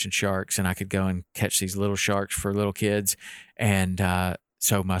love catching sharks, and I could go and catch these little sharks for little kids. And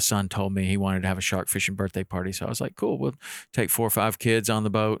so my son told me he wanted to have a shark fishing birthday party. So I was like, cool, we'll take 4 or 5 kids on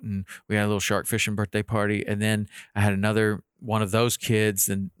the boat, and we had a little shark fishing birthday party. And then I had another one of those kids,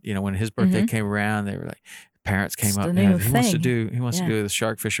 and when his birthday came around, they were like, parents came up, he wants to do the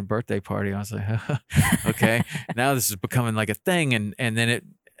shark fishing birthday party. I was like, okay. Now this is becoming like a thing. And then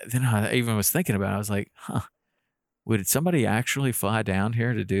I even was thinking about it. I was like, would somebody actually fly down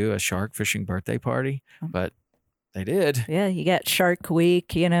here to do a shark fishing birthday party? But they did. Yeah, you got Shark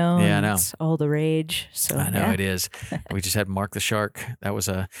Week, Yeah, I know. It's all the rage. So I know it is. We just had Mark the Shark. That was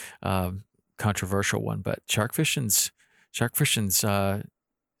a controversial one, but shark fishing's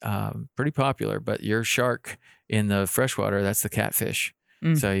pretty popular. But your shark in the freshwater, that's the catfish.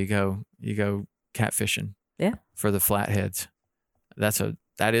 So you go catfishing. Yeah. For the flatheads.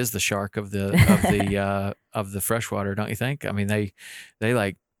 That is the shark of the of the freshwater, don't you think? I mean, they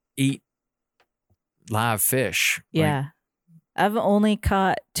like eat live fish. Yeah. I've only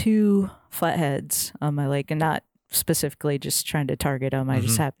caught 2 flatheads on my lake, and not specifically just trying to target them. I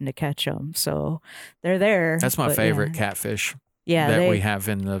just happened to catch them. So they're there. That's my favorite catfish. Yeah, that we have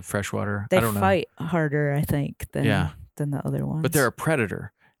in the freshwater. They I don't know. fight harder, I think, than the other ones. But they're a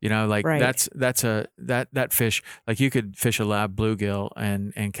predator. Like right. that fish, like you could fish a live bluegill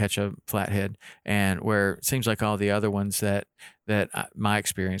and catch a flathead, and where it seems like all the other ones that my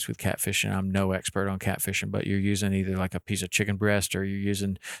experience with catfishing, I'm no expert on catfishing, but you're using either like a piece of chicken breast or you're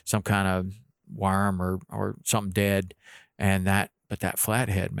using some kind of worm or something dead, but that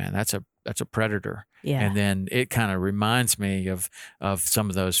flathead, man, that's a predator. Yeah. And then it kind of reminds me of some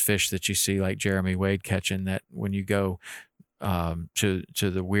of those fish that you see like Jeremy Wade catching, that when you go to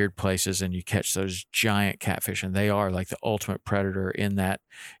the weird places and you catch those giant catfish, and they are like the ultimate predator in that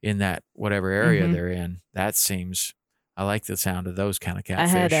whatever area they're in. I like the sound of those kind of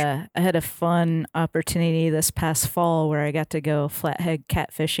catfish. I had a fun opportunity this past fall where I got to go flathead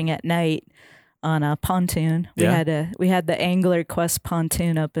catfishing at night on a pontoon. Yeah. We had the Angler Quest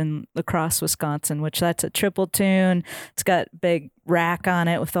pontoon up in La Crosse, Wisconsin, which that's a triple tune. It's got big rack on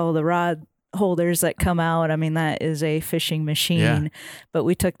it with all the rod holders that come out. I mean, that is a fishing machine. Yeah. But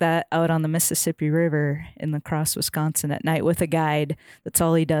we took that out on the Mississippi River in La Crosse, Wisconsin at night with a guide. That's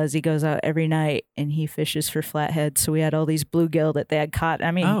all he does. He goes out every night and he fishes for flathead. So we had all these bluegill that they had caught.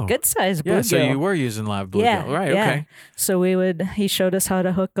 I mean, good sized bluegill. Yeah, so you were using live bluegill. Right, okay. So he showed us how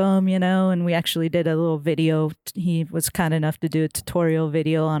to hook them, and we actually did a little video. He was kind enough to do a tutorial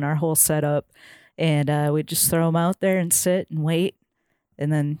video on our whole setup. And we'd just throw them out there and sit and wait.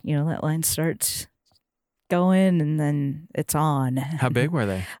 And then, that line starts going and then it's on. How big were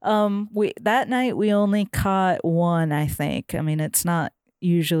they? That night we only caught one, I think. I mean, it's not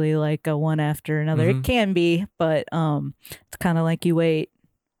usually like a one after another. It can be, but it's kind of like you wait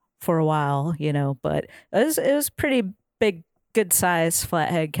for a while, but it was pretty big, good size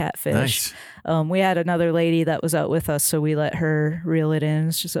flathead catfish. Nice. We had another lady that was out with us, so we let her reel it in.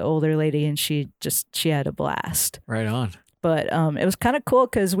 It's just an older lady and she had a blast. Right on. But it was kind of cool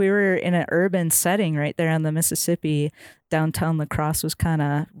because we were in an urban setting right there on the Mississippi. Downtown La Crosse was kind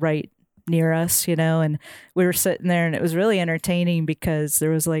of right near us, and we were sitting there and it was really entertaining because there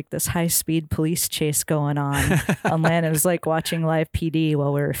was like this high-speed police chase going on land. It was like watching live PD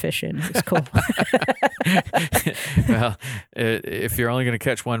while we were fishing. It was cool. Well, if you're only going to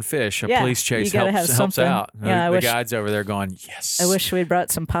catch one fish, a police chase helps out. Yeah, the guide's over there going, yes. I wish we'd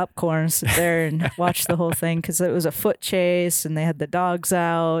brought some popcorn, sit there and watch the whole thing because it was a foot chase and they had the dogs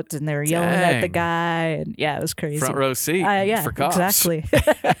out and they were yelling at the guy. And yeah, it was crazy. Front row seat for cops. Exactly.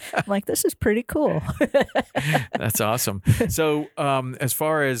 I'm like, this is pretty cool. That's awesome. So as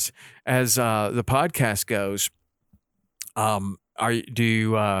far as the podcast goes,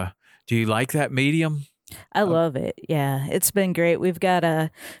 do you like that medium? I love it. Yeah, it's been great. We've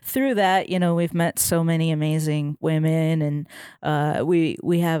got through that, we've met so many amazing women, and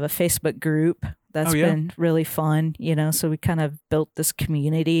we have a Facebook group that's been really fun. So we kind of built this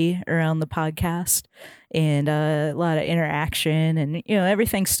community around the podcast, and a lot of interaction, and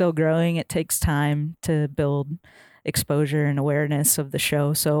everything's still growing. It takes time to build exposure and awareness of the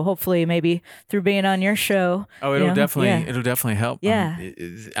show. So hopefully maybe through being on your show. Oh, it'll definitely help. Yeah.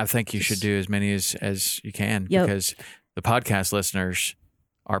 I think you should do as many as you can because the podcast listeners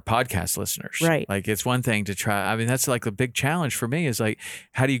are podcast listeners. Right. Like it's one thing to try. I mean, that's like the big challenge for me is like,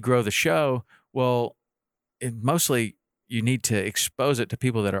 how do you grow the show? Well, mostly you need to expose it to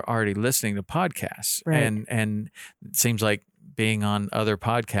people that are already listening to podcasts. Right. And it seems like being on other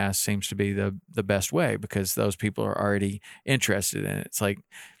podcasts seems to be the best way because those people are already interested in it. It's like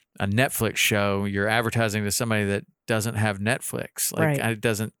a Netflix show. You're advertising to somebody that doesn't have Netflix. Like it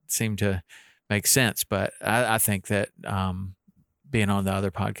doesn't seem to make sense. But I think that being on the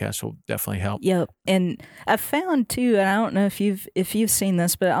other podcasts will definitely help. Yep. And I've found too, and I don't know if you've seen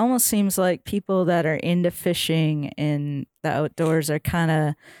this, but it almost seems like people that are into fishing and the outdoors are kind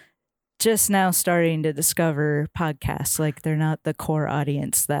of just now starting to discover podcasts. Like they're not the core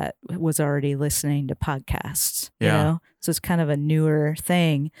audience that was already listening to podcasts, you know? So it's kind of a newer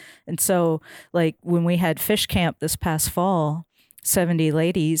thing. And so like when we had fish camp this past fall, 70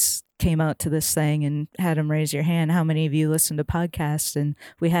 ladies came out to this thing and had them raise your hand. How many of you listen to podcasts? And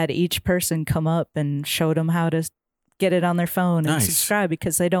we had each person come up and showed them how to get it on their phone and subscribe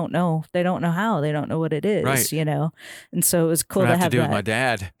because they don't know how, they don't know what it is, And so it was cool to have to do that. With my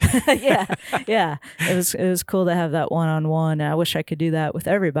dad. yeah. It was cool to have that one-on-one. I wish I could do that with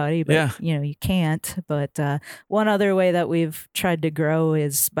everybody, but you can't. But one other way that we've tried to grow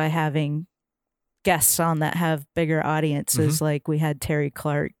is by having guests on that have bigger audiences. Mm-hmm. Like we had Terry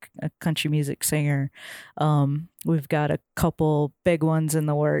Clark, a country music singer. We've got a couple big ones in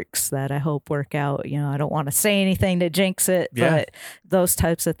the works that I hope work out. I don't want to say anything to jinx it, but those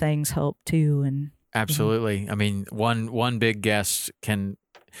types of things help too. And absolutely. I mean, one big guest can.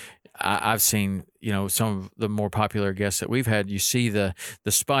 I've seen, some of the more popular guests that we've had. You see the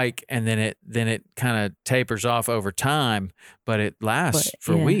spike, and then it kind of tapers off over time, but it lasts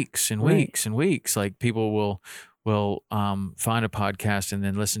for weeks and weeks and weeks. Like people will find a podcast and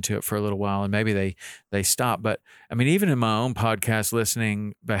then listen to it for a little while, and maybe they stop. But I mean, even in my own podcast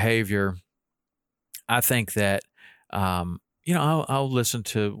listening behavior, I think that I'll listen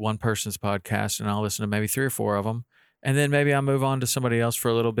to one person's podcast and I'll listen to maybe 3 or 4 of them. And then maybe I move on to somebody else for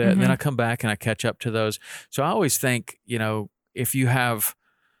a little bit, and then I come back and I catch up to those. So I always think, if you have,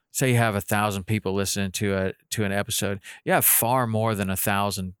 say you have 1,000 people listening to an episode, you have far more than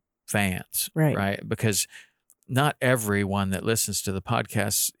 1,000 fans, right? Because not everyone that listens to the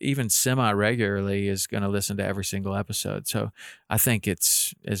podcast, even semi-regularly, is going to listen to every single episode. So I think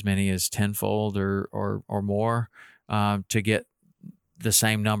it's as many as tenfold or more to get the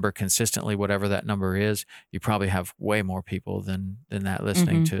same number consistently, whatever that number is. You probably have way more people than that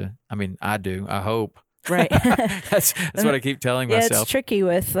listening to. I mean, I do. I hope. Right. That's what I keep telling myself. Yeah, it's tricky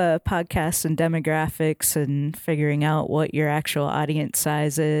with podcasts and demographics and figuring out what your actual audience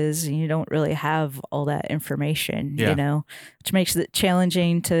size is. You don't really have all that information, which makes it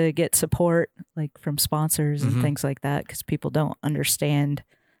challenging to get support, like from sponsors and things like that, because people don't understand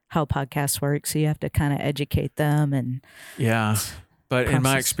how podcasts work. So you have to kind of educate them and But in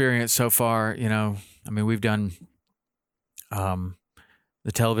my experience so far, we've done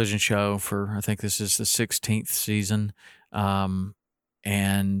the television show for, I think this is the 16th season,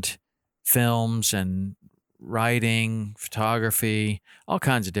 and films and writing, photography, all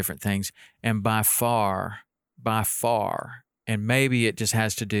kinds of different things. And by far, and maybe it just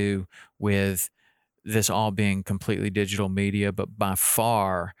has to do with this all being completely digital media, but by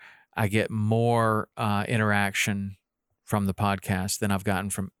far, I get more interaction from the podcast than I've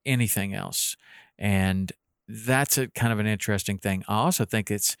gotten from anything else. And that's a kind of an interesting thing. I also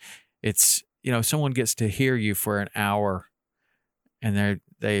think it's someone gets to hear you for an hour and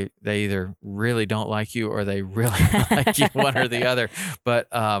they either really don't like you or they really like you, one or the other. But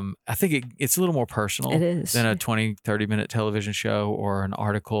I think it's a little more personal than a 20, 30-minute television show or an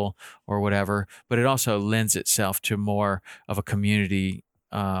article or whatever. But it also lends itself to more of a community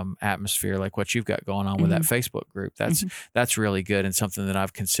atmosphere, like what you've got going on with that Facebook group. That's really good and something that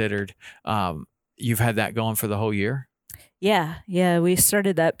I've considered. You've had that going for the whole year? Yeah. We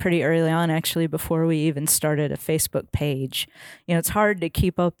started that pretty early on, actually, before we even started a Facebook page. It's hard to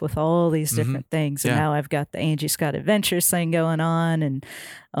keep up with all these different things. And now I've got the Angie Scott Adventures thing going on. And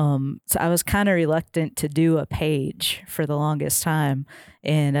so I was kind of reluctant to do a page for the longest time.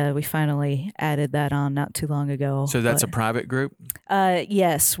 And we finally added that on not too long ago. So that's a private group?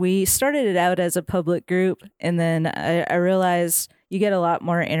 Yes. We started it out as a public group. And then I realized you get a lot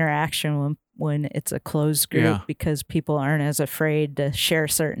more interaction when it's a closed group because people aren't as afraid to share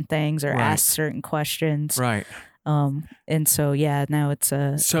certain things or ask certain questions. Right. And so, now it's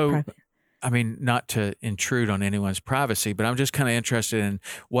a private. I mean, not to intrude on anyone's privacy, but I'm just kind of interested in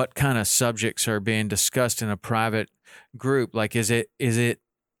what kind of subjects are being discussed in a private group. Like, is it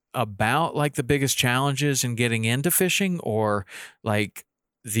about like the biggest challenges in getting into fishing, or like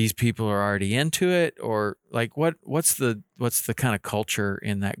these people are already into it, or like what's the kind of culture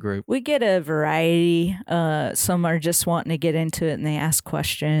in that group? We get a variety. Some are just wanting to get into it and they ask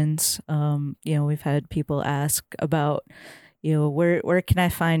questions. We've had people ask about, where can I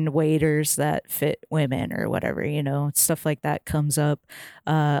find waders that fit women or whatever, stuff like that comes up.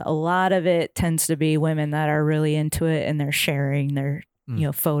 A lot of it tends to be women that are really into it and they're sharing their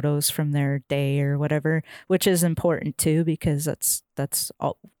photos from their day or whatever, which is important too, because that's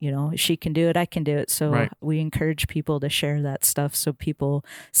all, she can do it, I can do it. So we encourage people to share that stuff so people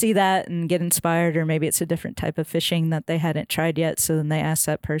see that and get inspired, or maybe it's a different type of fishing that they hadn't tried yet. So then they ask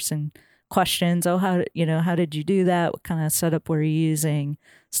that person questions. Oh, how did you do that? What kind of setup were you using?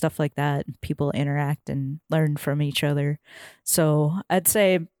 Stuff like that. People interact and learn from each other. So I'd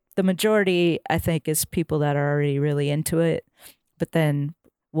say the majority, I think, is people that are already really into it. But then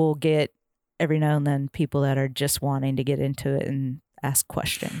we'll get every now and then people that are just wanting to get into it and ask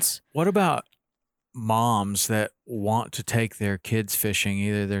questions. What about moms that want to take their kids fishing,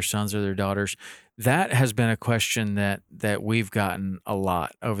 either their sons or their daughters? That has been a question that we've gotten a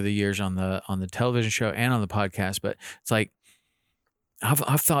lot over the years on the television show and on the podcast. But it's like,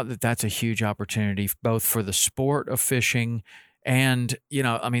 I've thought that that's a huge opportunity both for the sport of fishing. And,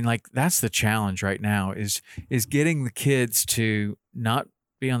 that's the challenge right now is getting the kids to not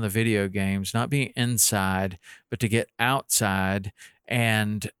be on the video games, not be inside, but to get outside.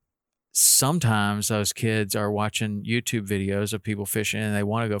 And sometimes those kids are watching YouTube videos of people fishing and they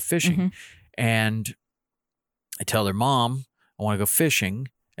want to go fishing. And I tell their mom, I want to go fishing.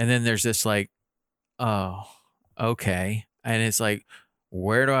 And then there's this like, oh, okay. And it's like,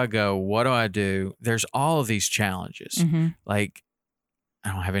 where do I go? What do I do? There's all of these challenges. Like,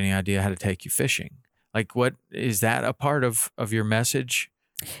 I don't have any idea how to take you fishing. Like, what is that a part of your message?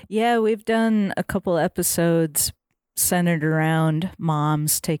 Yeah, we've done a couple episodes centered around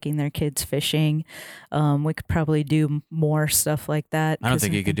moms taking their kids fishing. We could probably do more stuff like that. I don't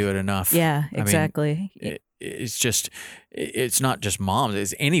think you could do it enough. Yeah, exactly. It's not just moms.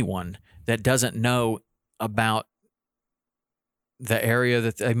 It's anyone that doesn't know about the area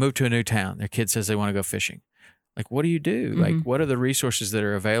that they moved to a new town. Their kid says they want to go fishing. Like, what do you do? Mm-hmm. Like, what are the resources that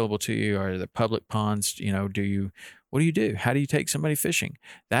are available to you? Are the public ponds? What do you do? How do you take somebody fishing?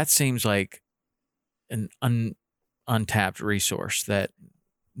 That seems like an untapped resource that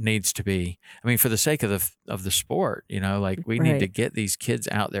needs to be. I mean, for the sake of the sport, like we need to get these kids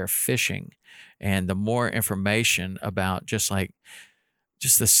out there fishing, and the more information about just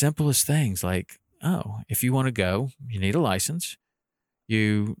the simplest things, like, oh, if you want to go, you need a license.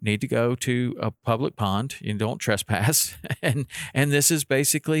 You need to go to a public pond. You don't trespass, and this is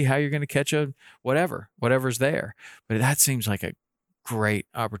basically how you're going to catch whatever's there. But that seems like a great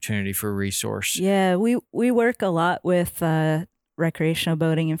opportunity for a resource. Yeah, we work a lot with Recreational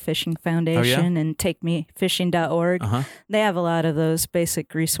Boating and Fishing Foundation and TakeMeFishing.org. They have a lot of those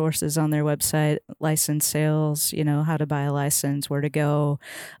basic resources on their website: license sales, how to buy a license, where to go.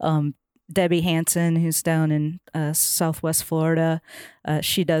 Debbie Hansen, who's down in Southwest Florida,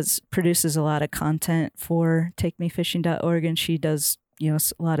 she produces a lot of content for TakeMeFishing.org, and she does a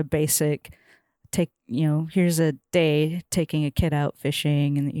lot of basic here's a day taking a kid out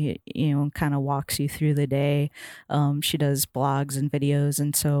fishing, and kind of walks you through the day. She does blogs and videos,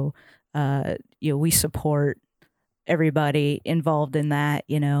 and so we support everybody involved in that,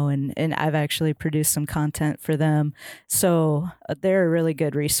 and I've actually produced some content for them. So they're a really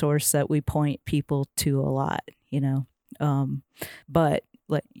good resource that we point people to a lot, but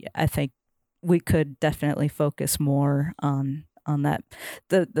I think we could definitely focus more on that.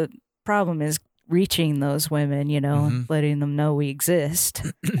 The problem is reaching those women, letting them know we exist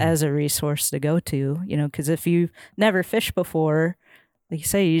as a resource to go to, because if you've never fished before, like you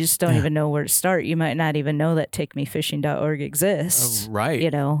say, you just don't even know where to start. You might not even know that TakeMeFishing.org exists. Right.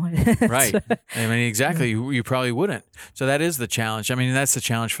 Right. I mean, exactly. You probably wouldn't. So that is the challenge. I mean, that's the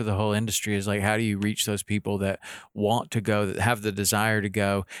challenge for the whole industry, is like, how do you reach those people that want to go, that have the desire to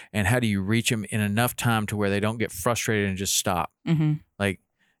go, and how do you reach them in enough time to where they don't get frustrated and just stop? Mm-hmm. Like,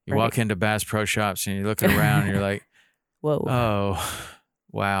 you walk into Bass Pro Shops and you're looking around and you're like, whoa. Oh,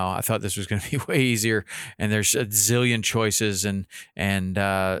 wow, I thought this was going to be way easier, and there's a zillion choices, and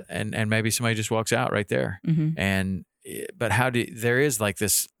maybe somebody just walks out right there. Mm-hmm. But there is like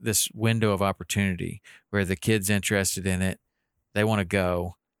this window of opportunity where the kid's interested in it, they want to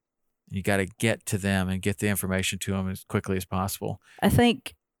go, and you got to get to them and get the information to them as quickly as possible. I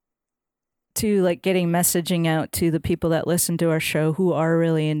think to getting messaging out to the people that listen to our show who are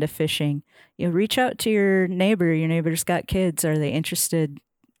really into fishing, reach out to your neighbor. Your neighbor's got kids. Are they interested,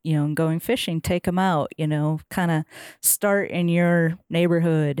 in going fishing? Take them out, kind of start in your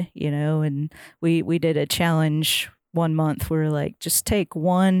neighborhood, and we did a challenge one month. We were like, just take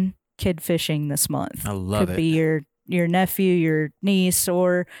one kid fishing this month. I love it. Could be your nephew, your niece,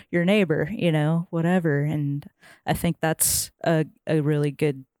 or your neighbor, whatever. And I think that's a really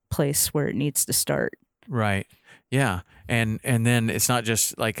good place where it needs to start. Right. Yeah. And then it's not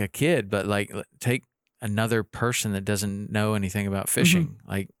just like a kid, but like take another person that doesn't know anything about fishing.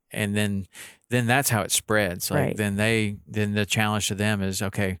 Mm-hmm. And then that's how it spreads. Like then the challenge to them is,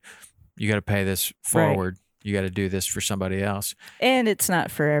 okay, you got to pay this forward. Right. You got to do this for somebody else. And it's not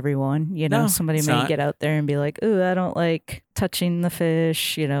for everyone. No, somebody may get out there and be like, ooh, I don't like touching the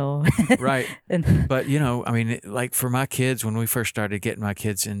fish, Right. But, I mean, like for my kids, when we first started getting my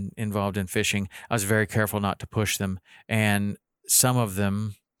kids involved in fishing, I was very careful not to push them. And some of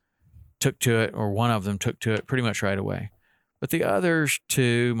them took to it, or one of them took to it pretty much right away. But the others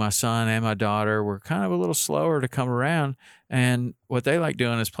two, my son and my daughter, were kind of a little slower to come around. And what they like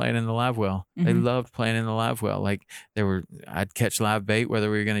doing is playing in the live well. Mm-hmm. They loved playing in the live well. Like I'd catch live bait,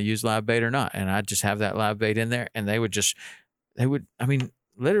 whether we were going to use live bait or not. And I'd just have that live bait in there. And they would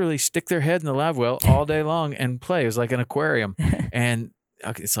literally stick their head in the live well all day long and play. It was like an aquarium. And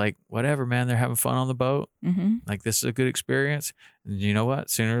it's like, whatever, man, they're having fun on the boat. Mm-hmm. Like, this is a good experience. And you know what?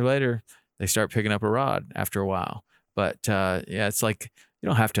 Sooner or later, they start picking up a rod after a while. But it's like you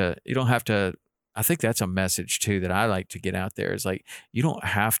don't have to. I think that's a message too that I like to get out there, is like, you don't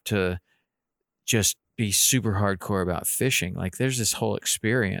have to just be super hardcore about fishing. Like, there's this whole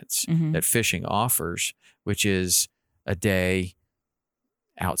experience that fishing offers, which is a day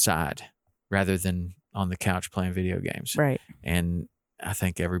outside rather than on the couch playing video games. Right. And I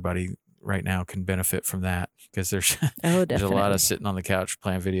think everybody right now can benefit from that, because there's a lot of sitting on the couch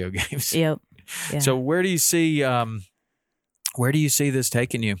playing video games. Yep. Yeah. So where do you see this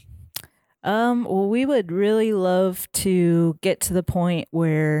taking you? Well, we would really love to get to the point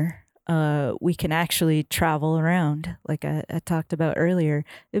where we can actually travel around, like I talked about earlier.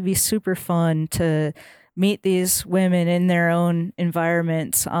 It'd be super fun to meet these women in their own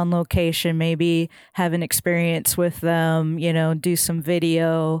environments on location, maybe have an experience with them, do some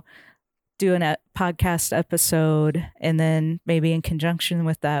video, do a podcast episode, and then maybe in conjunction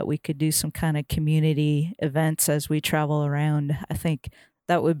with that, we could do some kind of community events as we travel around. I think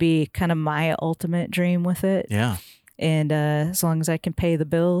that would be kind of my ultimate dream with it. Yeah. And as long as I can pay the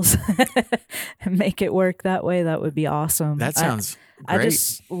bills and make it work that way, that would be awesome. That sounds great. I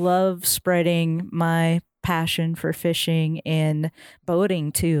just love spreading my passion for fishing and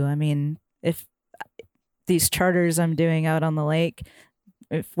boating too. I mean, if these charters I'm doing out on the lake,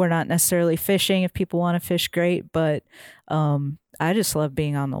 if we're not necessarily fishing, if people want to fish, great. But I just love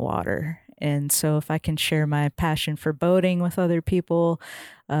being on the water. And so if I can share my passion for boating with other people,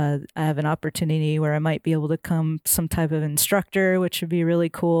 I have an opportunity where I might be able to become some type of instructor, which would be really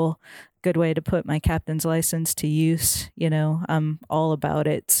cool. Good way to put my captain's license to use. You know, I'm all about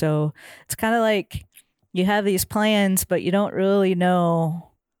it. So it's kind of like you have these plans, but you don't really know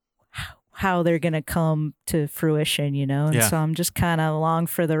how they're going to come to fruition, you know? And so I'm just kind of along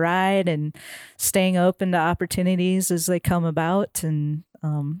for the ride and staying open to opportunities as they come about. And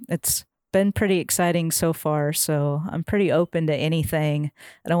it's been pretty exciting so far. So I'm pretty open to anything.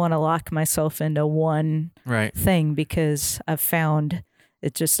 I don't want to lock myself into one thing, because I've found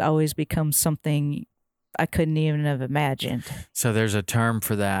it just always becomes something I couldn't even have imagined. So there's a term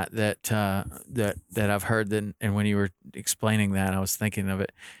for that I've heard, and when you were explaining that, I was thinking of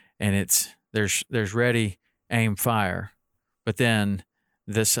it. And it's there's ready, aim, fire. But then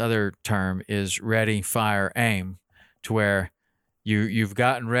this other term is ready, fire, aim, to where you've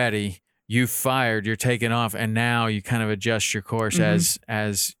gotten ready, you've fired, you're taking off, and now you kind of adjust your course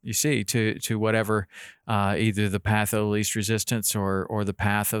as you see to whatever, either the path of the least resistance or the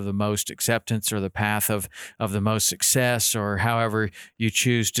path of the most acceptance or the path of the most success, or however you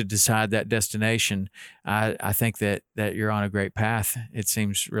choose to decide that destination. I think that you're on a great path. It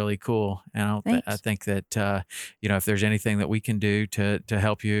seems really cool. And I think that, if there's anything that we can do to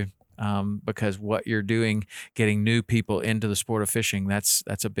help you, because what you're doing, getting new people into the sport of fishing, that's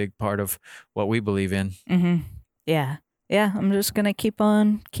a big part of what we believe in. Mm-hmm. Yeah. I'm just going to keep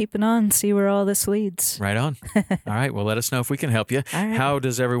on keeping on, see where all this leads. Right on. All right. Well, let us know if we can help you. All right. How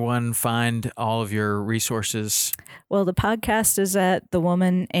does everyone find all of your resources? Well, the podcast is at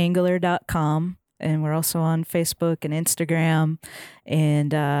thewomanangler.com. And we're also on Facebook and Instagram,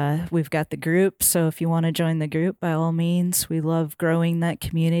 and we've got the group. So if you want to join the group, by all means, we love growing that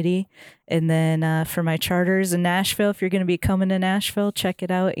community. And then for my charters in Nashville, if you're going to be coming to Nashville, check it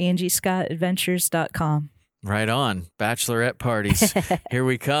out, AngieScottAdventures.com. Right on. Bachelorette parties. Here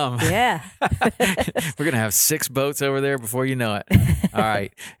we come. Yeah. We're going to have 6 boats over there before you know it. All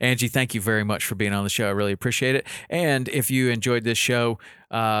right. Angie, thank you very much for being on the show. I really appreciate it. And if you enjoyed this show,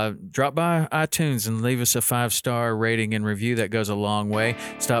 drop by iTunes and leave us a 5-star rating and review. That goes a long way.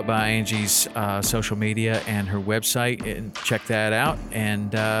 Stop by Angie's social media and her website and check that out.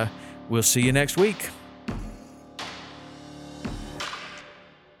 And we'll see you next week.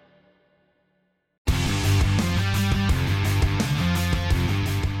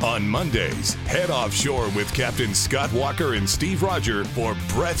 On Mondays, head offshore with Captain Scott Walker and Steve Roger for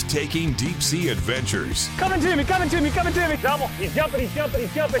breathtaking deep-sea adventures. Coming to me. Double. He's jumping.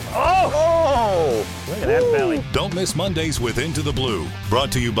 Oh! Look at that belly. Don't miss Mondays with Into the Blue.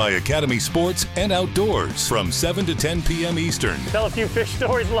 Brought to you by Academy Sports and Outdoors from 7 to 10 p.m. Eastern. Tell a few fish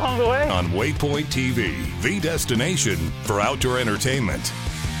stories along the way. On Waypoint TV, the destination for outdoor entertainment.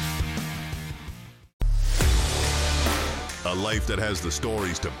 A life that has the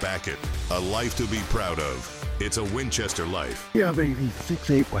stories to back it. A life to be proud of. It's a Winchester life. Yeah, baby.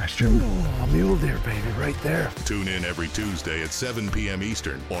 6'8" Western. Oh, mule deer, baby, right there. Tune in every Tuesday at 7 p.m.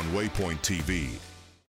 Eastern on Waypoint TV.